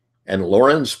and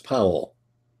Lawrence Powell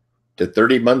to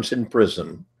 30 months in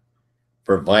prison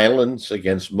for violence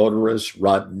against motorist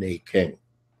Rodney King.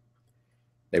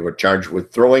 They were charged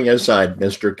with throwing aside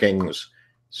Mr. King's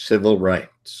civil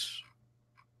rights.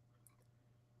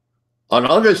 On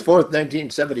August 4th,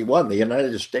 1971, the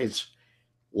United States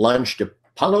launched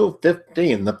Apollo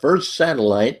 15, the first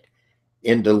satellite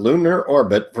into lunar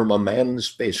orbit from a manned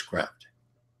spacecraft.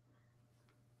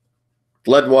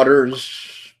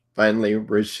 Floodwaters finally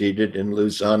receded in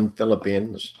Luzon,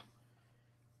 Philippines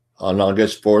on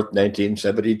August 4th,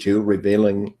 1972,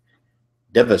 revealing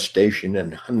devastation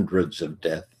and hundreds of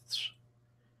deaths.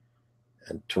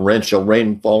 And torrential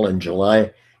rainfall in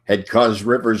July had caused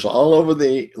rivers all over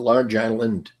the large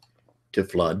island to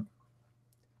flood.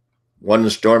 One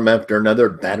storm after another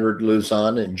battered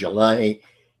Luzon. In July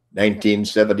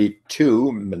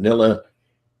 1972, Manila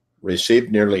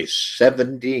received nearly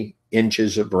 70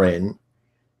 inches of rain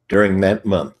during that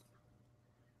month.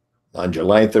 On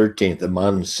July 13th, a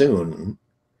monsoon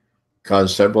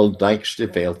caused several dikes to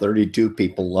fail. 32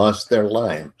 people lost their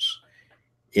lives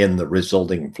in the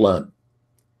resulting flood.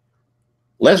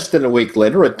 Less than a week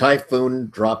later, a typhoon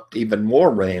dropped even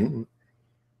more rain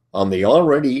on the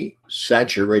already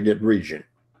saturated region.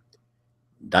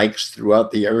 Dikes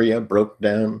throughout the area broke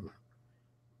down,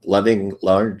 flooding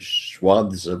large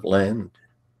swaths of land.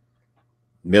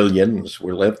 Millions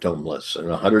were left homeless, and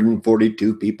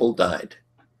 142 people died.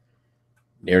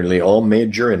 Nearly all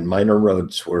major and minor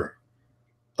roads were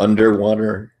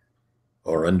underwater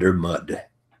or under mud.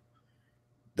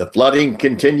 The flooding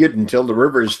continued until the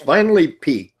rivers finally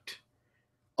peaked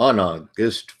on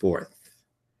August 4th.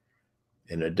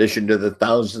 In addition to the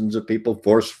thousands of people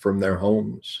forced from their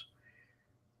homes,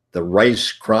 the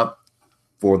rice crop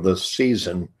for the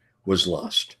season was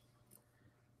lost.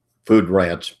 Food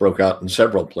riots broke out in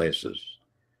several places,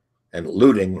 and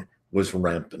looting was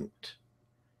rampant.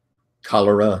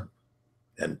 Cholera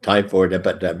and typhoid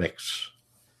epidemics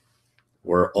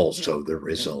were also the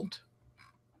result.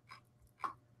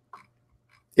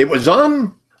 It was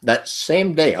on that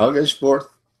same day, August 4th,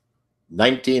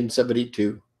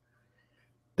 1972,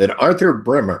 that Arthur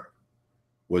Bremer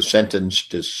was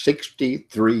sentenced to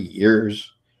 63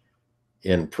 years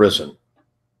in prison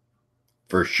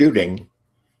for shooting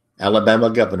Alabama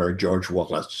Governor George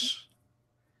Wallace.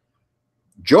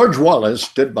 George Wallace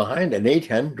stood behind an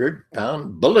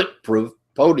 800-pound bulletproof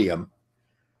podium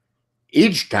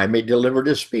each time he delivered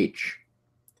a speech.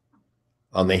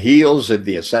 On the heels of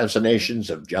the assassinations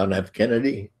of John F.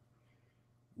 Kennedy,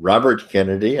 Robert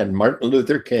Kennedy, and Martin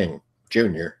Luther King,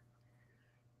 Jr.,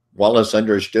 Wallace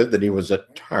understood that he was a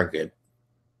target.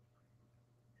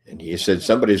 And he said,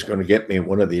 somebody's going to get me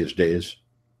one of these days.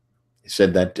 He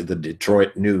said that to the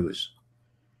Detroit News.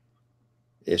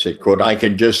 He said, quote, "I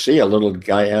can just see a little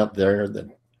guy out there that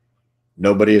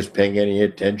nobody is paying any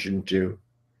attention to.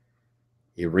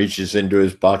 He reaches into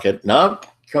his pocket. Now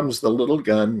comes the little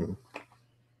gun,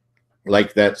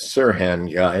 like that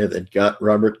Sirhan guy that got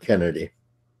Robert Kennedy."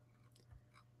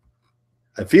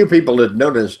 A few people had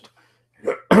noticed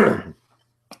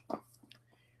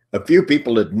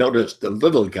the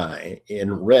little guy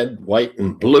in red, white,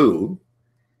 and blue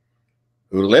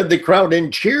who led the crowd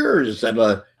in cheers at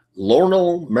a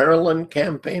Laurel, Maryland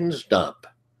campaign stop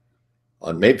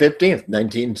on May 15th,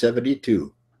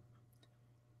 1972.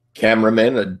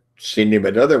 Cameramen had seen him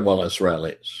at other Wallace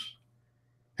rallies,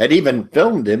 had even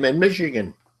filmed him in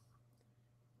Michigan.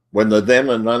 When the then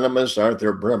anonymous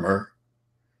Arthur Bremer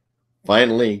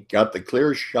finally got the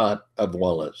clear shot of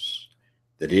Wallace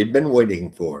that he'd been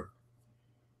waiting for,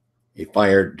 he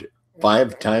fired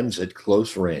 5 times at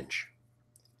close range.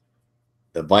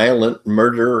 The violent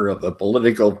murder of a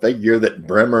political figure that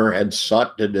Bremer had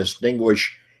sought to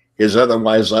distinguish his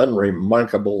otherwise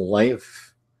unremarkable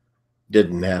life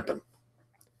didn't happen.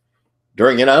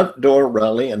 During an outdoor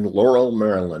rally in Laurel,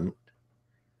 Maryland,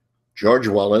 George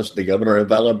Wallace, the governor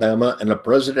of Alabama and a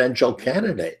presidential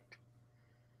candidate,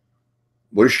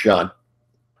 was shot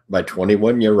by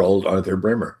 21-year-old Arthur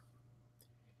Bremer.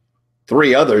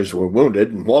 3 others were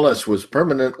wounded, and Wallace was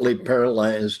permanently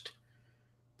paralyzed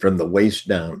from the waist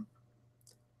down.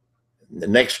 The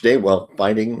next day, while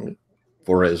fighting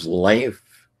for his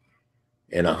life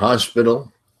in a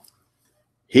hospital,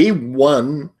 he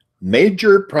won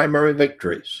major primary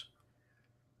victories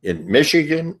in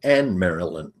Michigan and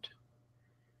Maryland.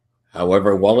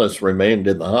 However, Wallace remained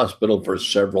in the hospital for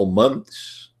several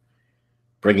months,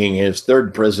 bringing his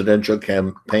 3rd presidential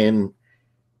campaign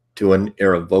to an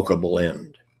irrevocable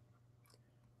end.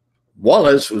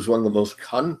 Wallace was one of the most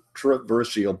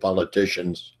controversial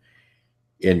politicians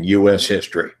in U.S.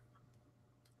 history.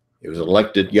 He was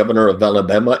elected governor of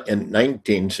Alabama in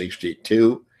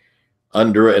 1962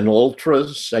 under an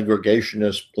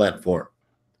ultra-segregationist platform.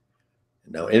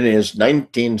 Now, in his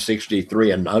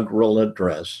 1963 inaugural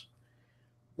address,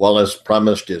 Wallace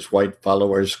promised his white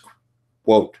followers,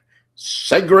 quote,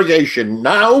 "Segregation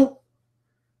now,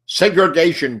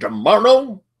 segregation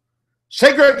tomorrow,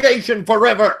 segregation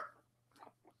forever."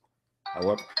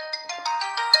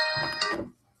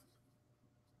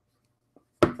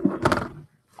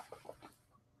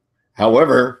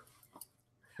 However,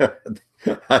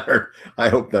 I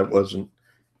hope that wasn't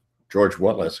George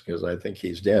Wallace, because I think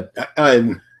he's dead.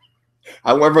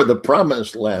 However, the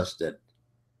promise lasted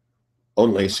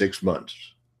only 6 months.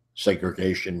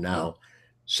 Segregation now,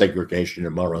 segregation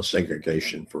tomorrow,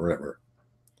 segregation forever.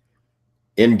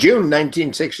 In June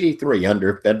 1963,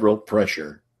 under federal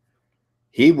pressure,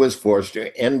 he was forced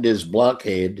to end his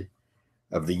blockade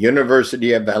of the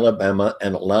University of Alabama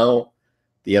and allow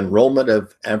the enrollment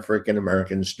of African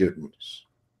American students.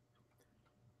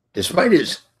 Despite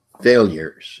his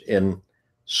failures in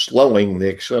slowing the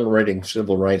accelerating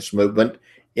civil rights movement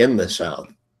in the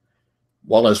South,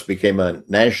 Wallace became a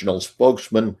national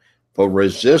spokesman for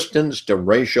resistance to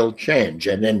racial change.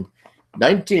 And in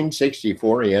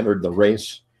 1964, he entered the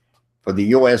race for the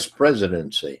U.S.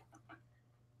 presidency.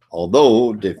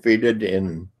 Although defeated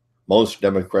in most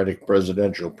Democratic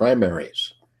presidential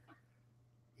primaries,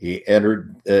 he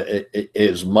entered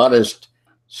his modest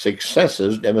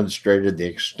successes demonstrated the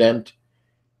extent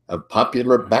of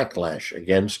popular backlash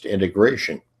against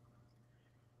integration.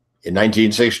 In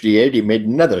 1968, he made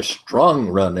another strong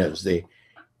run as the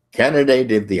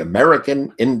candidate of the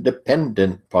American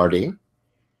Independent Party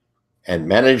and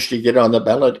managed to get on the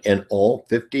ballot in all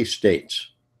 50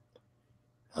 states.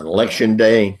 On Election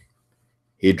Day,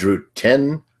 he drew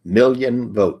 10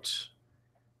 million votes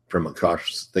from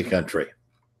across the country.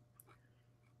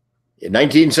 In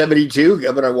 1972,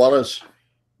 Governor Wallace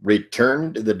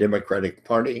returned to the Democratic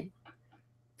Party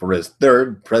for his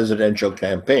 3rd presidential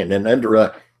campaign, and under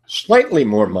a slightly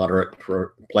more moderate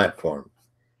platform,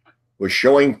 was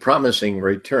showing promising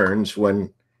returns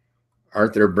when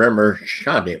Arthur Bremer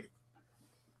shot him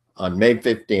on May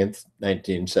 15th,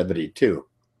 1972.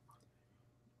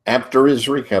 After his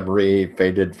recovery, he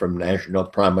faded from national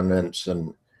prominence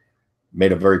and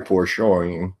made a very poor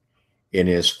showing in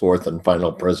his 4th and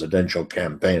final presidential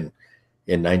campaign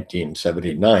in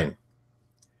 1979.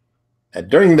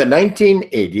 During the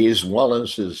 1980s,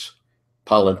 Wallace's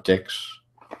politics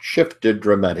shifted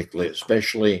dramatically,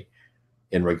 especially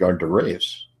in regard to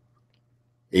race.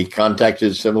 He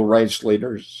contacted civil rights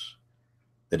leaders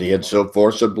that he had so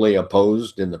forcibly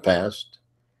opposed in the past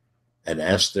and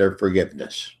asked their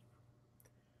forgiveness.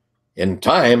 In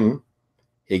time,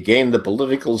 He gained the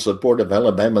political support of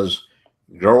Alabama's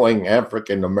growing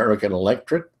African American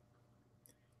electorate,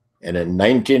 and in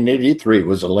 1983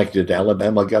 was elected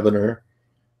Alabama governor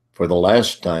for the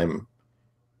last time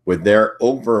with their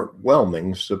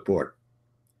overwhelming support.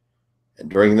 And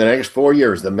during the next 4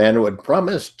 years, the man who had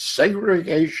promised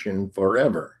segregation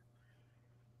forever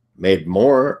made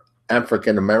more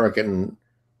African American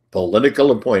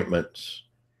political appointments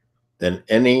than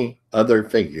any other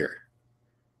figure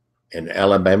in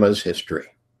Alabama's history.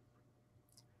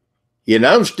 He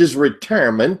announced his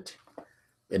retirement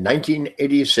in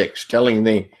 1986, telling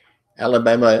the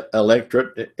Alabama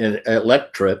electorate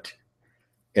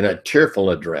in a tearful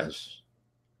address,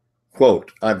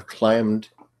 quote, "I've climbed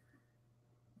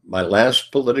my last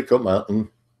political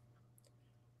mountain,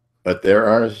 but there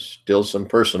are still some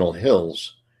personal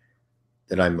hills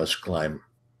that I must climb.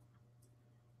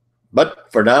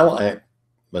 But for now, I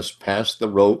must pass the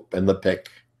rope and the pick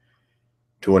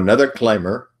to another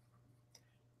climber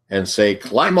and say,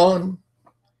 climb on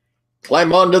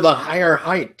to the higher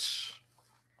heights.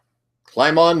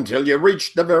 Climb on till you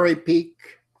reach the very peak.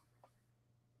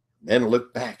 Then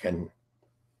look back and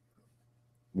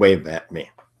wave at me.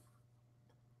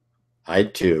 I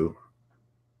too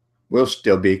will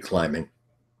still be climbing."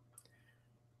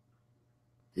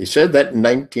 He said that in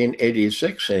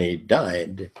 1986, and he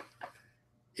died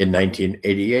in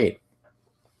 1988.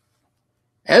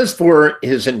 As for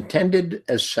his intended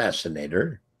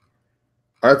assassinator,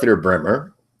 Arthur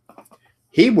Bremer,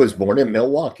 he was born in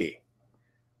Milwaukee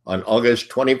on August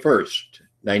 21st,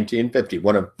 1950,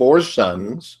 one of 4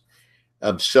 sons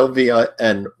of Sylvia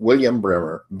and William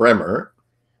Bremer,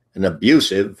 an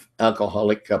abusive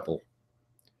alcoholic couple.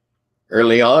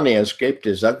 Early on, he escaped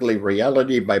his ugly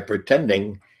reality by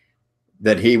pretending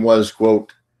that he was,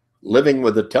 quote, living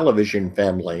with a television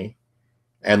family,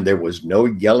 and there was no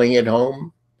yelling at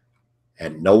home,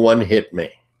 and no one hit me,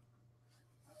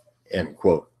 end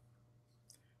quote.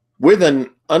 With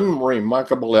an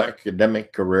unremarkable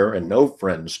academic career and no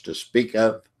friends to speak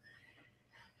of,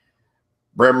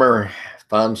 Bremer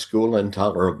found school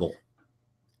intolerable.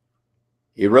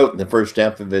 He wrote in the first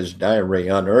half of his diary,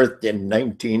 unearthed in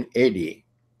 1980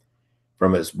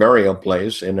 from his burial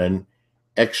place in an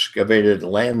excavated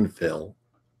landfill.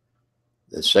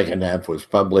 The second half was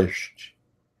published,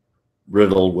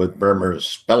 riddled with Bremer's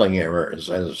spelling errors,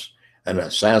 as An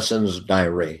Assassin's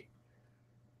Diary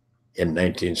in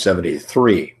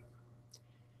 1973.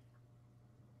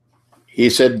 He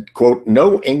said, quote,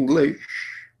 "No English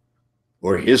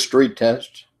or history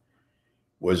test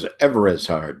was ever as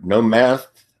hard. No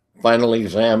math final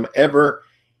exam ever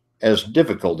as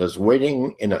difficult as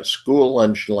waiting in a school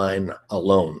lunch line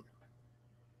alone,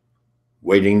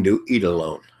 waiting to eat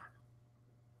alone,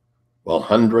 while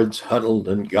hundreds huddled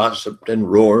and gossiped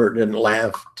and roared and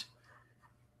laughed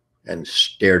and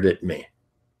stared at me,"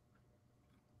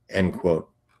 end quote.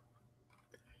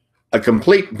 A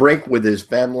complete break with his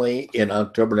family in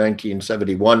October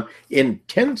 1971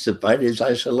 intensified his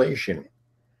isolation.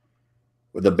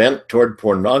 With a bent toward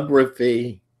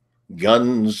pornography,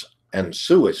 guns, and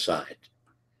suicide,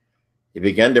 he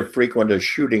began to frequent a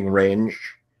shooting range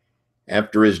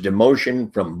after his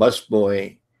demotion from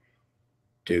busboy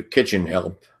to kitchen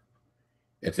help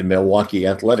at the Milwaukee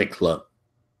Athletic Club.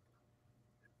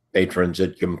 Patrons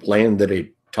had complained that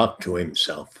he talked to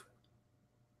himself.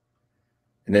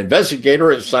 An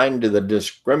investigator assigned to the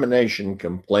discrimination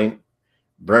complaint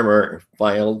Bremer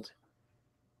filed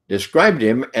described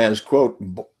him as, quote,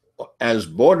 as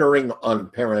bordering on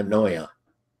paranoia,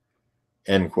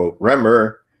 end quote.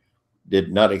 Bremer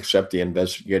did not accept the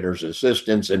investigator's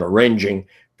assistance in arranging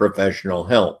professional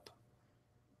help.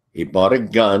 He bought a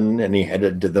gun and he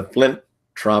headed to the Flint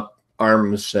Trop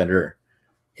Arms Center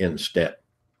instead.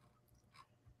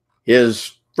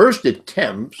 His first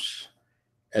attempts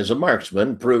as a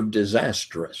marksman proved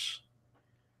disastrous.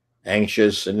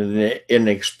 Anxious and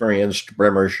inexperienced,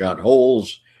 Bremer shot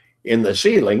holes in the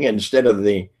ceiling instead of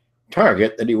the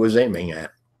target that he was aiming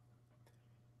at.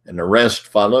 An arrest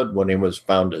followed when he was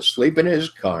found asleep in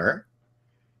his car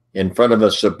in front of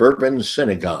a suburban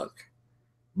synagogue,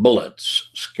 bullets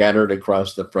scattered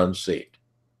across the front seat.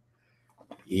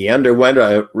 He underwent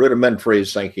a rudimentary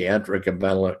psychiatric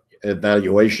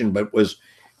evaluation, but was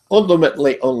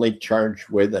ultimately only charged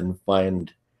with and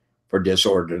fined for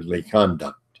disorderly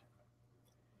conduct.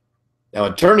 Now,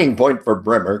 a turning point for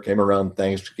Bremer came around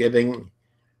Thanksgiving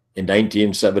in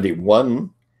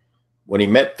 1971 when he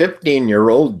met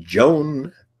 15-year-old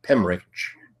Joan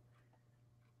Pemrich.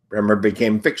 Bremer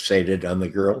became fixated on the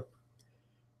girl.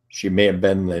 She may have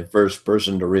been the first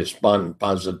person to respond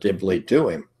positively to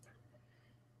him.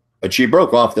 But she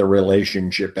broke off the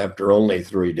relationship after only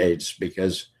 3 days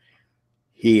because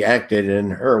he acted,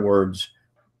 in her words,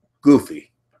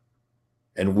 goofy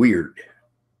and weird.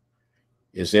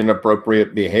 His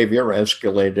inappropriate behavior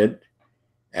escalated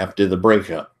after the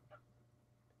breakup.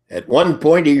 At one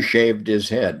point, he shaved his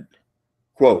head,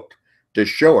 quote, to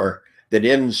show her that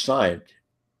inside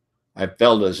I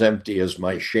felt as empty as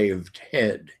my shaved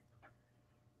head,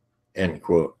 end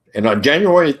quote. And on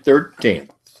January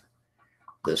 13th,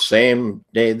 the same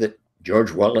day that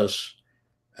George Wallace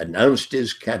announced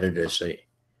his candidacy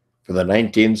for the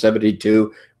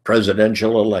 1972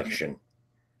 presidential election,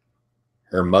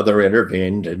 her mother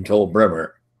intervened and told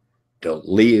Bremer to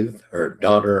leave her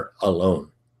daughter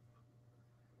alone.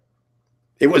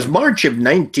 It was March of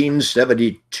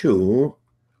 1972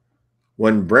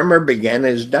 when Bremer began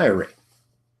his diary.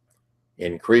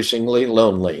 Increasingly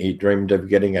lonely, he dreamed of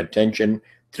getting attention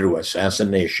through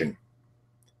assassination.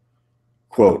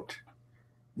 Quote,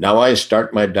 now I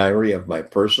start my diary of my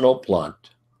personal plot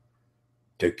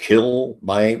to kill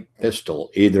by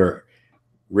pistol either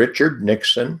Richard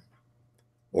Nixon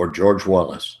or George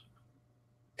Wallace,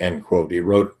 end quote, he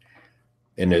wrote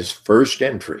in his first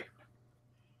entry.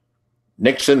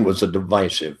 Nixon was a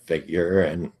divisive figure,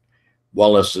 and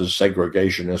Wallace's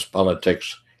segregationist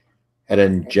politics had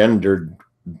engendered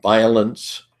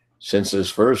violence since his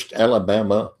first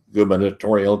Alabama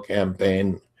gubernatorial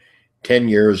campaign 10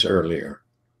 years earlier.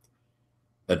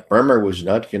 But Bremer was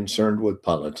not concerned with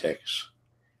politics.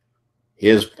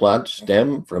 His plot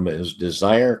stemmed from his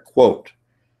desire, quote,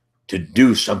 to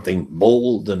do something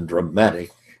bold and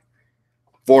dramatic,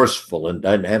 forceful and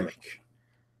dynamic,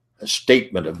 a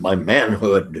statement of my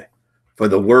manhood for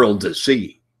the world to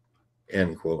see,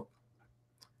 end quote.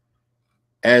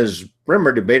 As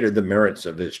Bremer debated the merits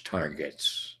of his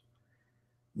targets,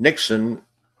 Nixon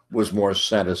was more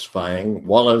satisfying,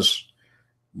 Wallace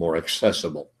more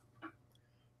accessible.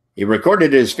 He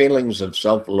recorded his feelings of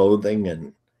self-loathing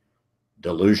and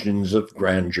delusions of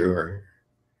grandeur.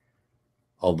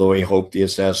 Although he hoped the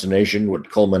assassination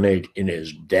would culminate in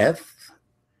his death,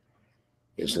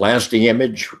 his lasting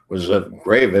image was of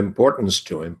grave importance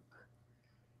to him.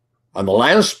 On the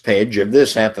last page of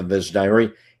this half of his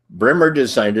diary, Bremer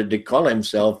decided to call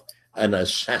himself an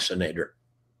assassinator.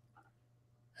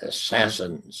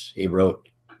 Assassins, he wrote,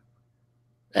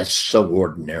 that's so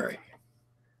ordinary.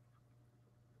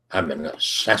 I'm an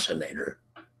assassinator.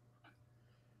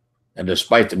 And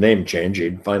despite the name change,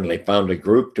 he'd finally found a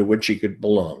group to which he could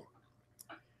belong,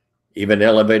 even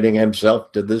elevating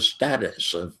himself to the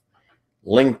status of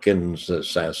Lincoln's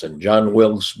assassin, John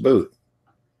Wilkes Booth.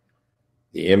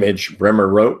 The image, Bremer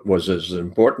wrote, was as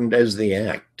important as the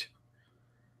act.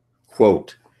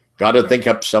 Quote, gotta think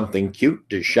up something cute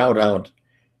to shout out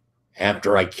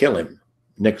after I kill him,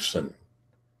 Nixon,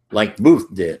 like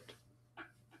Booth did.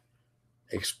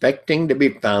 Expecting to be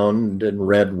found and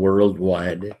read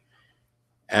worldwide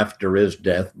after his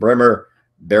death, Bremer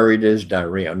buried his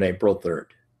diary on April 3rd.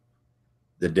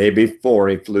 The day before,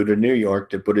 he flew to New York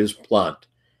to put his plot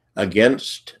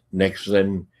against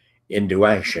Nixon into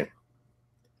action.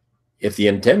 If the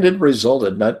intended result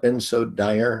had not been so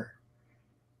dire,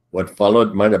 what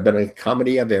followed might have been a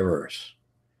comedy of errors.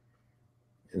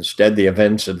 Instead, the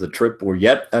events of the trip were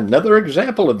yet another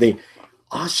example of the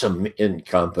awesome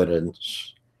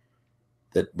incompetence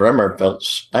that Bremer felt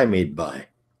stymied by.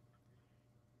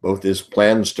 Both his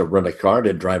plans to rent a car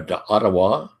to drive to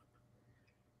Ottawa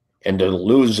and to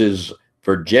lose his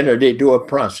virginity to a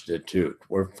prostitute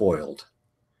were foiled.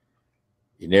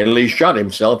 He nearly shot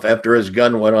himself after his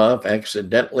gun went off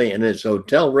accidentally in his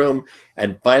hotel room,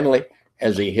 and finally,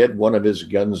 as he hid one of his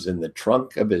guns in the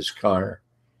trunk of his car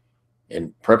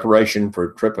in preparation for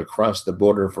a trip across the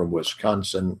border from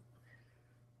Wisconsin,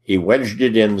 he wedged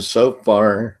it in so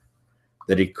far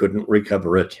that he couldn't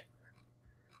recover it.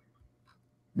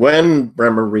 When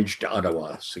Bremer reached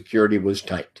Ottawa, security was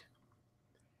tight.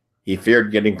 He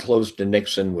feared getting close to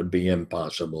Nixon would be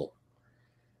impossible.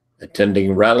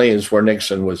 Attending rallies where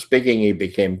Nixon was speaking, he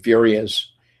became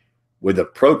furious with the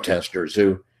protesters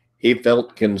who he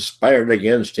felt conspired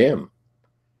against him,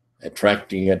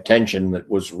 attracting attention that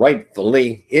was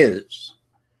rightfully his.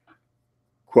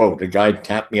 Quote, a guy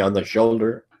tapped me on the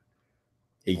shoulder.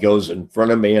 He goes in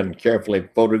front of me and carefully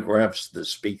photographs the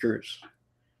speakers.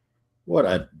 What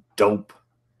a dope.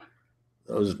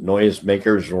 Those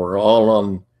noisemakers were all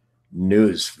on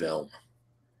news film.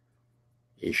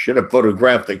 He should have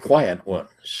photographed the quiet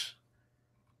ones.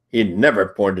 He never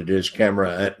pointed his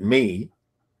camera at me,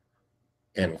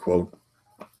 end quote.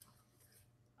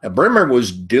 Now, Bremer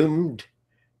was doomed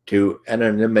to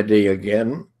anonymity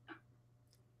again.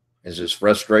 As his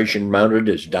frustration mounted,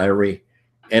 his diary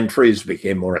entries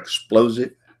became more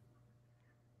explosive.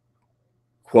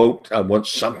 Quote, "I want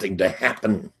something to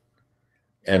happen,"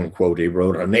 end quote, he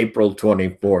wrote on April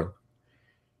 24th,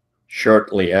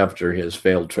 shortly after his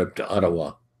failed trip to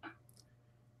Ottawa.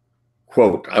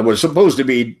 Quote, "I was supposed to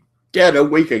be dead a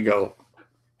week ago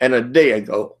and a day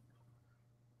ago,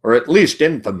 or at least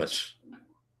infamous,"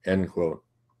 end quote.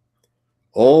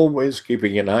 Always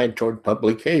keeping an eye toward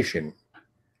publication,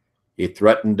 he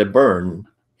threatened to burn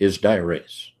his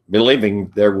diaries, believing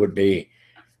there would be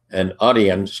an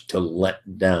audience to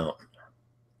let down.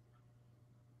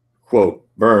 Quote,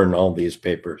 "Burn all these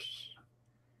papers,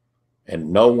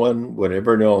 and no one would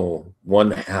ever know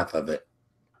one half of it.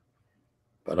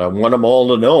 But I want them all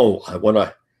to know. I want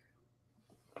a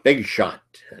big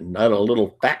shot and not a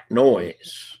little fat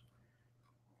noise.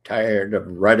 Tired of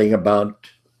writing about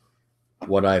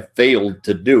what I failed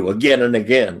to do again and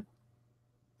again."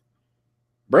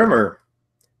 Bremer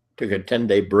took a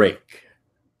 10-day break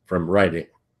from writing,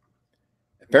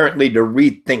 apparently to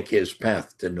rethink his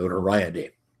path to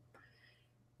notoriety.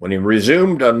 When he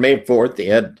resumed on May 4th, he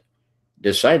had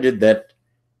decided that,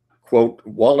 quote,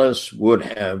 "Wallace would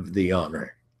have the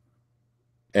honor,"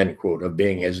 end quote, of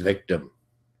being his victim.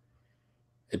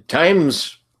 At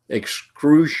times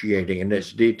excruciating in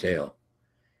its detail,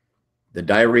 the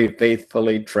diary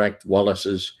faithfully tracked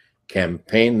Wallace's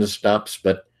campaign stops,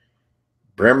 but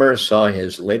Bremer saw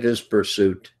his latest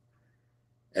pursuit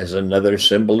as another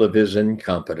symbol of his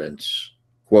incompetence.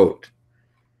 Quote,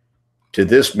 "To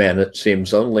this man, it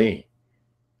seems only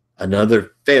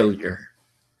another failure.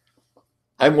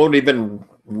 I won't even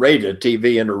rate a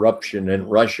TV interruption in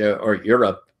Russia or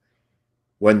Europe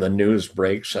when the news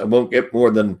breaks. I won't get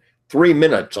more than 3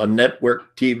 minutes on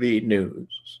network TV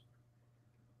news.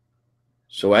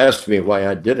 So ask me why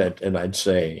I did it, and I'd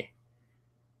say,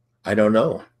 I don't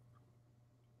know.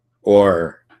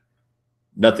 Or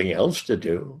nothing else to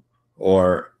do.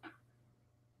 Or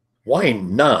why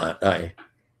not? I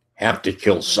have to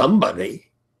kill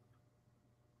somebody,"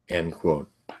 end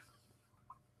quote.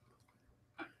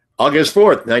 August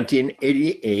 4th,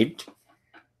 1988,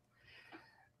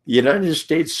 the United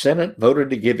States Senate voted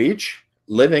to give each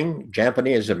living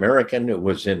Japanese American who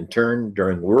was interned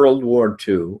during World War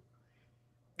II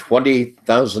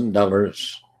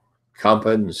 $20,000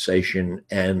 compensation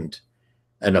and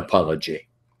an apology.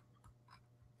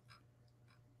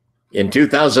 In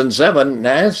 2007,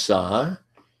 NASA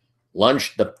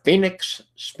launched the Phoenix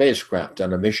spacecraft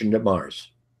on a mission to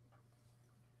Mars.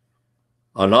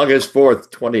 On August 4th,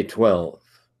 2012,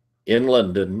 in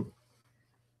London,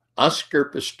 Oscar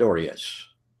Pistorius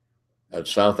of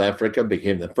South Africa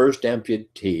became the first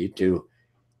amputee to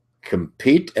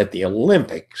compete at the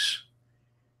Olympics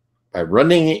by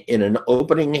running in an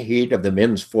opening heat of the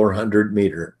men's 400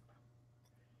 meter.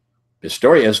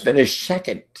 Pistorius finished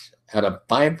second out of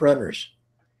 5 runners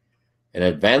and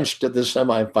advanced to the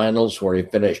semifinals, where he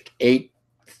finished 8th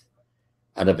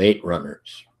out of 8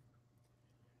 runners.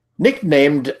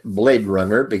 Nicknamed Blade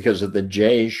Runner because of the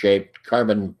J-shaped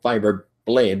carbon fiber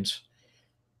blades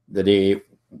that he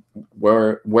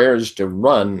wears to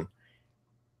run,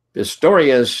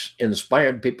 Pistorius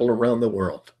inspired people around the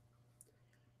world.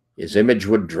 His image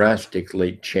would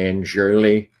drastically change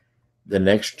early the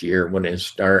next year when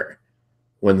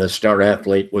the star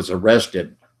athlete was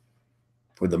arrested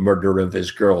for the murder of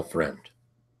his girlfriend.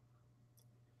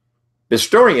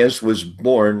 Pistorius was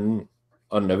born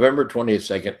on November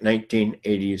 22nd,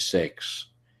 1986,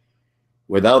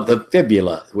 without the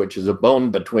fibula, which is a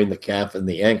bone between the calf and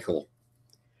the ankle,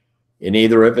 in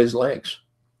either of his legs.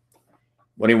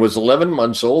 When he was 11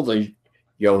 months old, the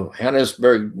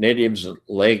Johannesburg native's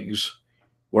legs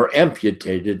were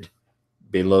amputated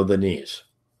below the knees.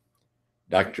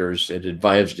 Doctors had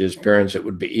advised his parents it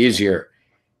would be easier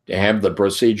to have the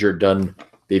procedure done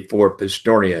before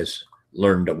Pistorius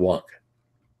learned to walk.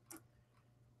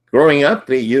 Growing up,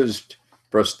 he used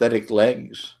prosthetic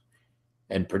legs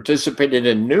and participated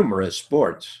in numerous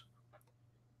sports.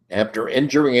 After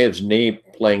injuring his knee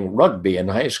playing rugby in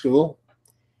high school,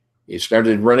 he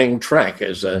started running track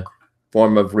as a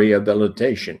form of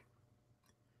rehabilitation.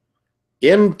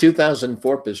 In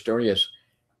 2004, Pistorius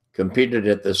competed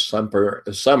at the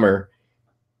Summer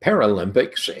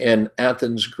Paralympics in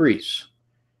Athens, Greece,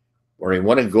 where he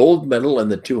won a gold medal in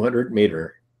the 200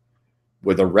 meter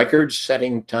with a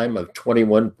record-setting time of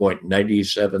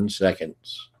 21.97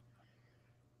 seconds.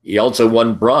 He also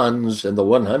won bronze in the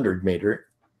 100 meter.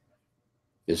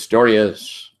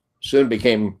 Pistorius soon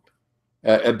began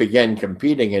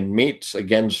competing in meets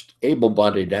against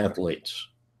able-bodied athletes.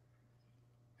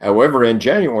 However, in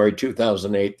January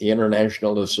 2008, the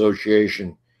International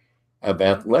Association of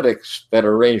Athletics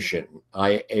Federation,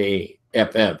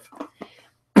 IAFF,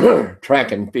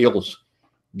 track and field's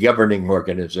governing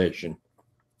organization,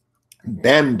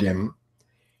 banned him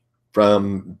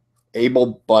from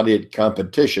able-bodied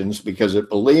competitions because it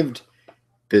believed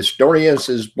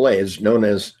Pistorius's blades, known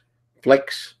as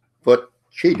flex foot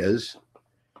cheetahs,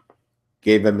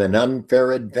 gave him an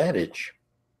unfair advantage.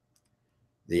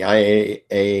 The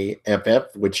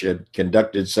IAAFF, which had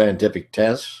conducted scientific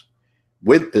tests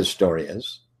with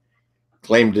Pistorius,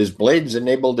 claimed his blades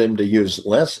enabled him to use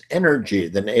less energy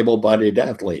than able-bodied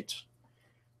athletes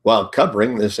while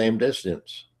covering the same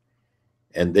distance,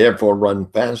 and therefore run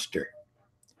faster.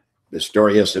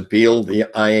 Pistorius appealed the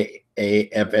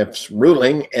IAFF's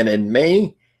ruling, and in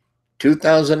May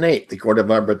 2008, the Court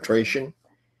of Arbitration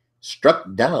struck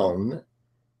down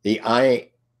the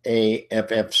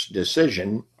IAFF's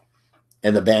decision,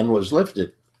 and the ban was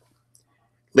lifted.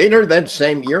 Later that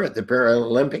same year at the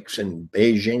Paralympics in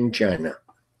Beijing, China,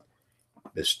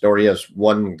 Pistorius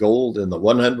won gold in the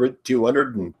 100,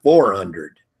 200, and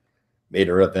 400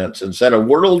 meter events and set a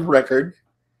world record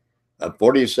of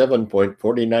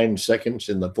 47.49 seconds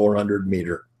in the 400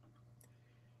 meter.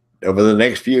 Over the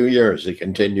next few years, he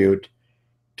continued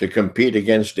to compete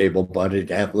against able-bodied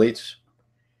athletes.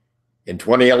 In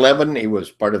 2011, he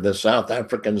was part of the South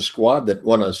African squad that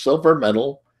won a silver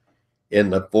medal in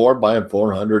the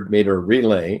 4x400 meter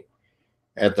relay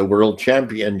at the World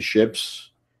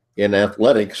Championships in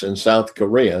Athletics in South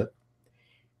Korea.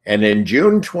 And in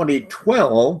June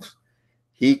 2012,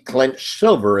 he clinched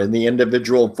silver in the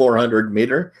individual 400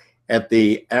 meter at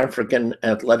the African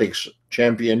Athletics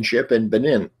Championship in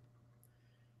Benin.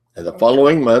 And the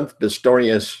following month,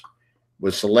 Pistorius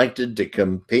was selected to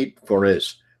compete for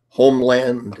his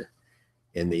homeland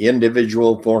in the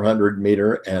individual 400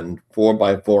 meter and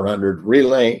 4x400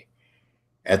 relay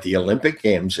at the Olympic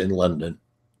Games in London.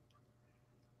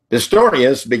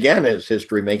 Pistorius began his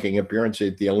history-making appearance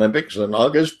at the Olympics on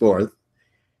August 4th,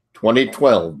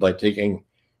 2012, by taking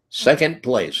second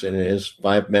place in his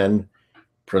 5-man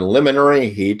preliminary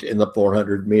heat in the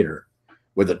 400 meter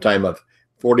with a time of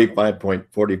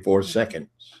 45.44 seconds.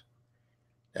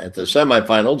 At the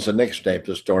semifinals the next day,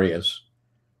 Pistorius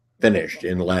finished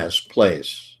in last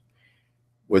place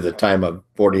with a time of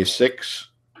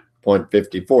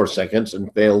 46.54 seconds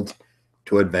and failed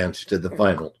to advance to the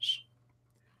finals.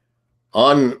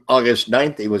 On August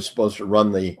 9th, he was supposed to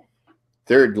run the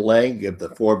third leg of the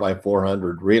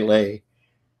 4x400 relay,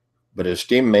 but his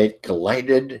teammate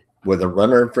collided with a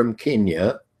runner from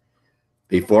Kenya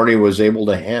before he was able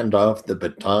to hand off the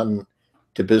baton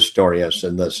to Pistorius,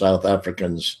 and the South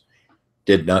Africans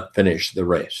did not finish the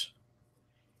race.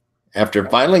 After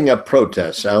filing a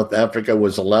protest, South Africa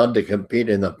was allowed to compete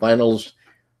in the finals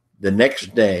the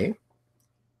next day.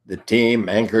 The team,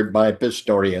 anchored by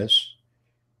Pistorius,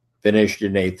 finished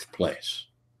in 8th place.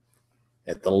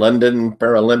 At the London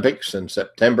Paralympics in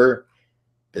September,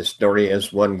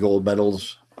 Pistorius won gold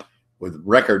medals with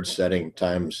record-setting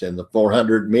times in the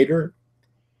 400 meter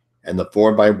and the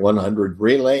 4x100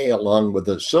 relay, along with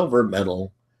a silver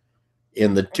medal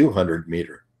in the 200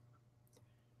 meter.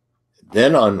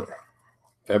 Then on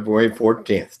February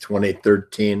 14th,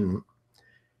 2013,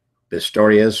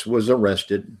 Pistorius was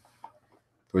arrested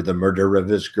for the murder of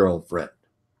his girlfriend,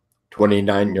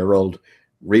 29-year-old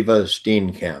Riva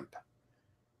Steenkamp,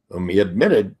 whom he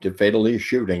admitted to fatally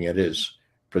shooting at his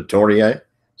Pretoria,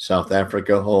 South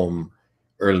Africa home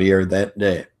earlier that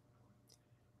day.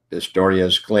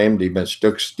 Pistorius claimed he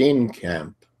mistook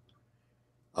Steenkamp,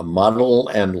 a model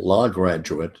and law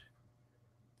graduate,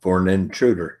 for an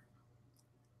intruder.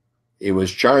 He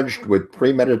was charged with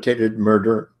premeditated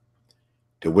murder,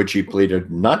 to which he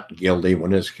pleaded not guilty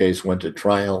when his case went to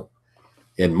trial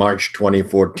in March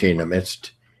 2014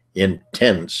 amidst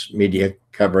intense media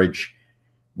coverage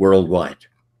worldwide.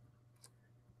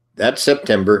 That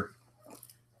September,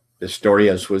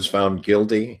 Pistorius was found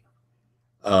guilty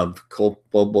of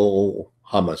culpable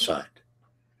homicide,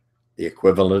 the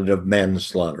equivalent of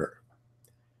manslaughter,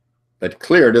 but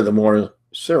cleared of the more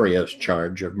serious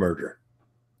charge of murder.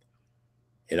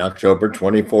 In October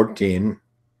 2014,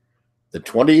 the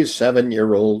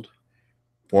 27-year-old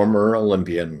former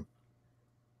Olympian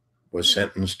was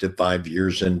sentenced to 5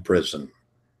 years in prison,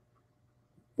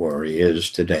 where he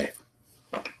is today.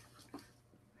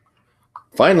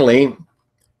 Finally,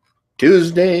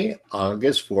 Tuesday,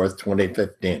 August 4th,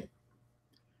 2015,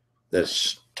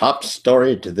 this top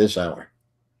story to this hour.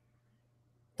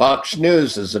 Fox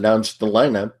News has announced the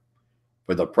lineup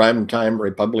for the primetime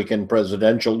Republican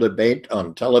presidential debate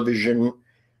on television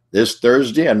this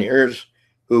Thursday, and here's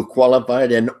who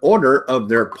qualified in order of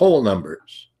their poll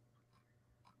numbers.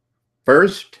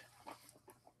 First,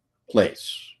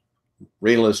 place,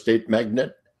 real estate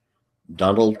magnate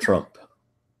Donald Trump.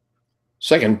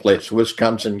 Second place,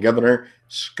 Wisconsin Governor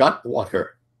Scott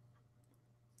Walker.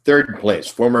 Third place,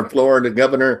 former Florida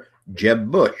Governor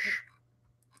Jeb Bush.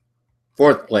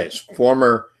 Fourth place,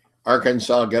 former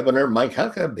Arkansas Governor Mike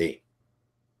Huckabee.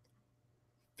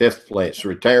 Fifth place,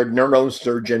 retired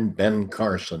neurosurgeon Ben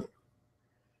Carson.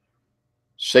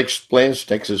 Sixth place,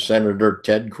 Texas Senator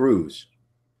Ted Cruz.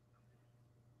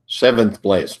 Seventh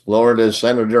place, Florida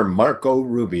Senator Marco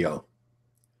Rubio.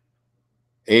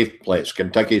 Eighth place,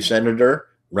 Kentucky Senator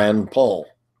Rand Paul.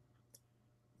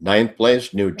 Ninth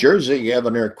place, New Jersey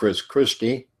Governor Chris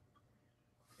Christie.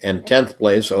 And 10th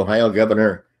place, Ohio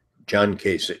Governor John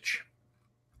Kasich.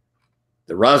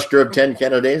 The roster of 10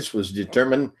 candidates was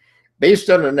determined based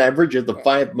on an average of the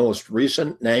 5 most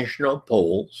recent national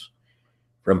polls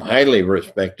from highly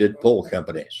respected poll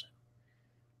companies.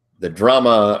 The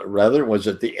drama, rather, was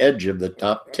at the edge of the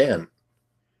top 10.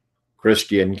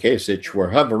 Christie and Kasich were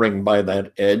hovering by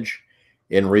that edge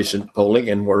in recent polling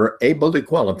and were able to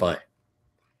qualify.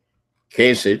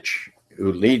 Kasich,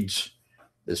 who leads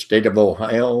the state of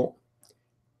Ohio,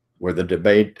 where the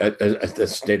debate, the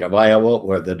state of Iowa,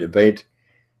 where the debate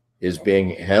is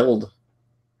being held,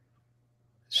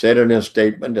 said in a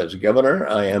statement, as governor,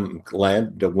 I am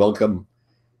glad to welcome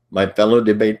my fellow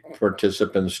debate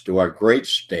participants to our great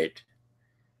state,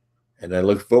 and I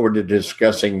look forward to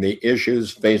discussing the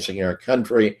issues facing our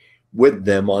country with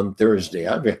them on Thursday.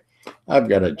 I've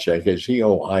got to check, is he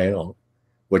Ohio?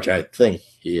 Which I think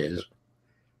he is.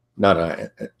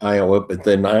 Not Iowa, but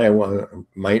then Iowa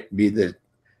might be the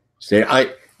state.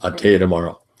 I'll tell you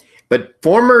tomorrow. But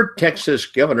former Texas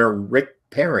Governor Rick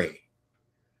Perry,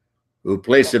 who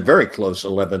placed a very close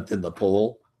 11th in the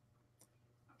poll,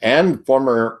 and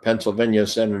former Pennsylvania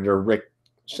Senator Rick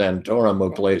Santorum,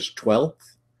 who placed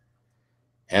 12th,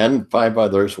 and 5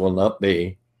 others will not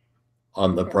be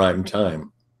on the prime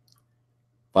time.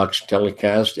 Fox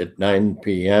telecast at 9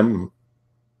 p.m.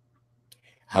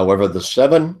 However, the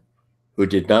 7 who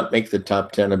did not make the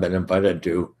top 10 have been invited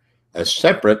to a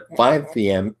separate 5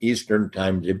 p.m. Eastern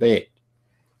Time debate.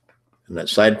 And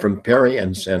aside from Perry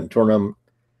and Santorum,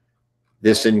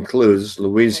 this includes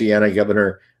Louisiana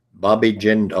Governor Bobby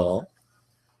Jindal,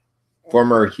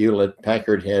 former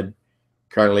Hewlett-Packard head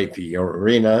Carly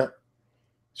Fiorina,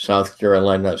 South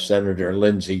Carolina Senator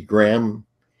Lindsey Graham,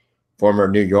 former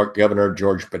New York Governor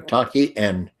George Pataki,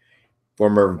 and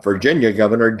former Virginia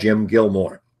Governor Jim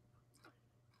Gilmore.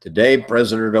 Today,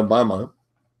 President Obama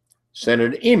sent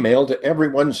an email to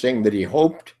everyone saying that he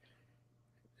hoped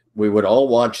we would all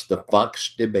watch the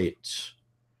Fox debates.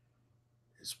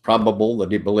 It's probable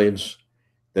that he believes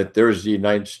that Thursday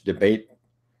night's debate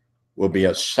will be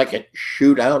a second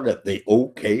shootout at the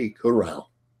OK Corral.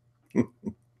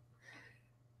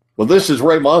 Well, this is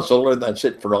Ray Mossel, and that's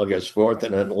it for August 4th.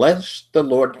 And unless the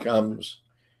Lord comes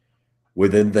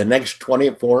within the next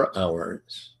 24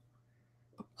 hours,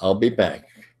 I'll be back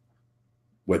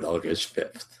with August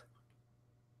 5th.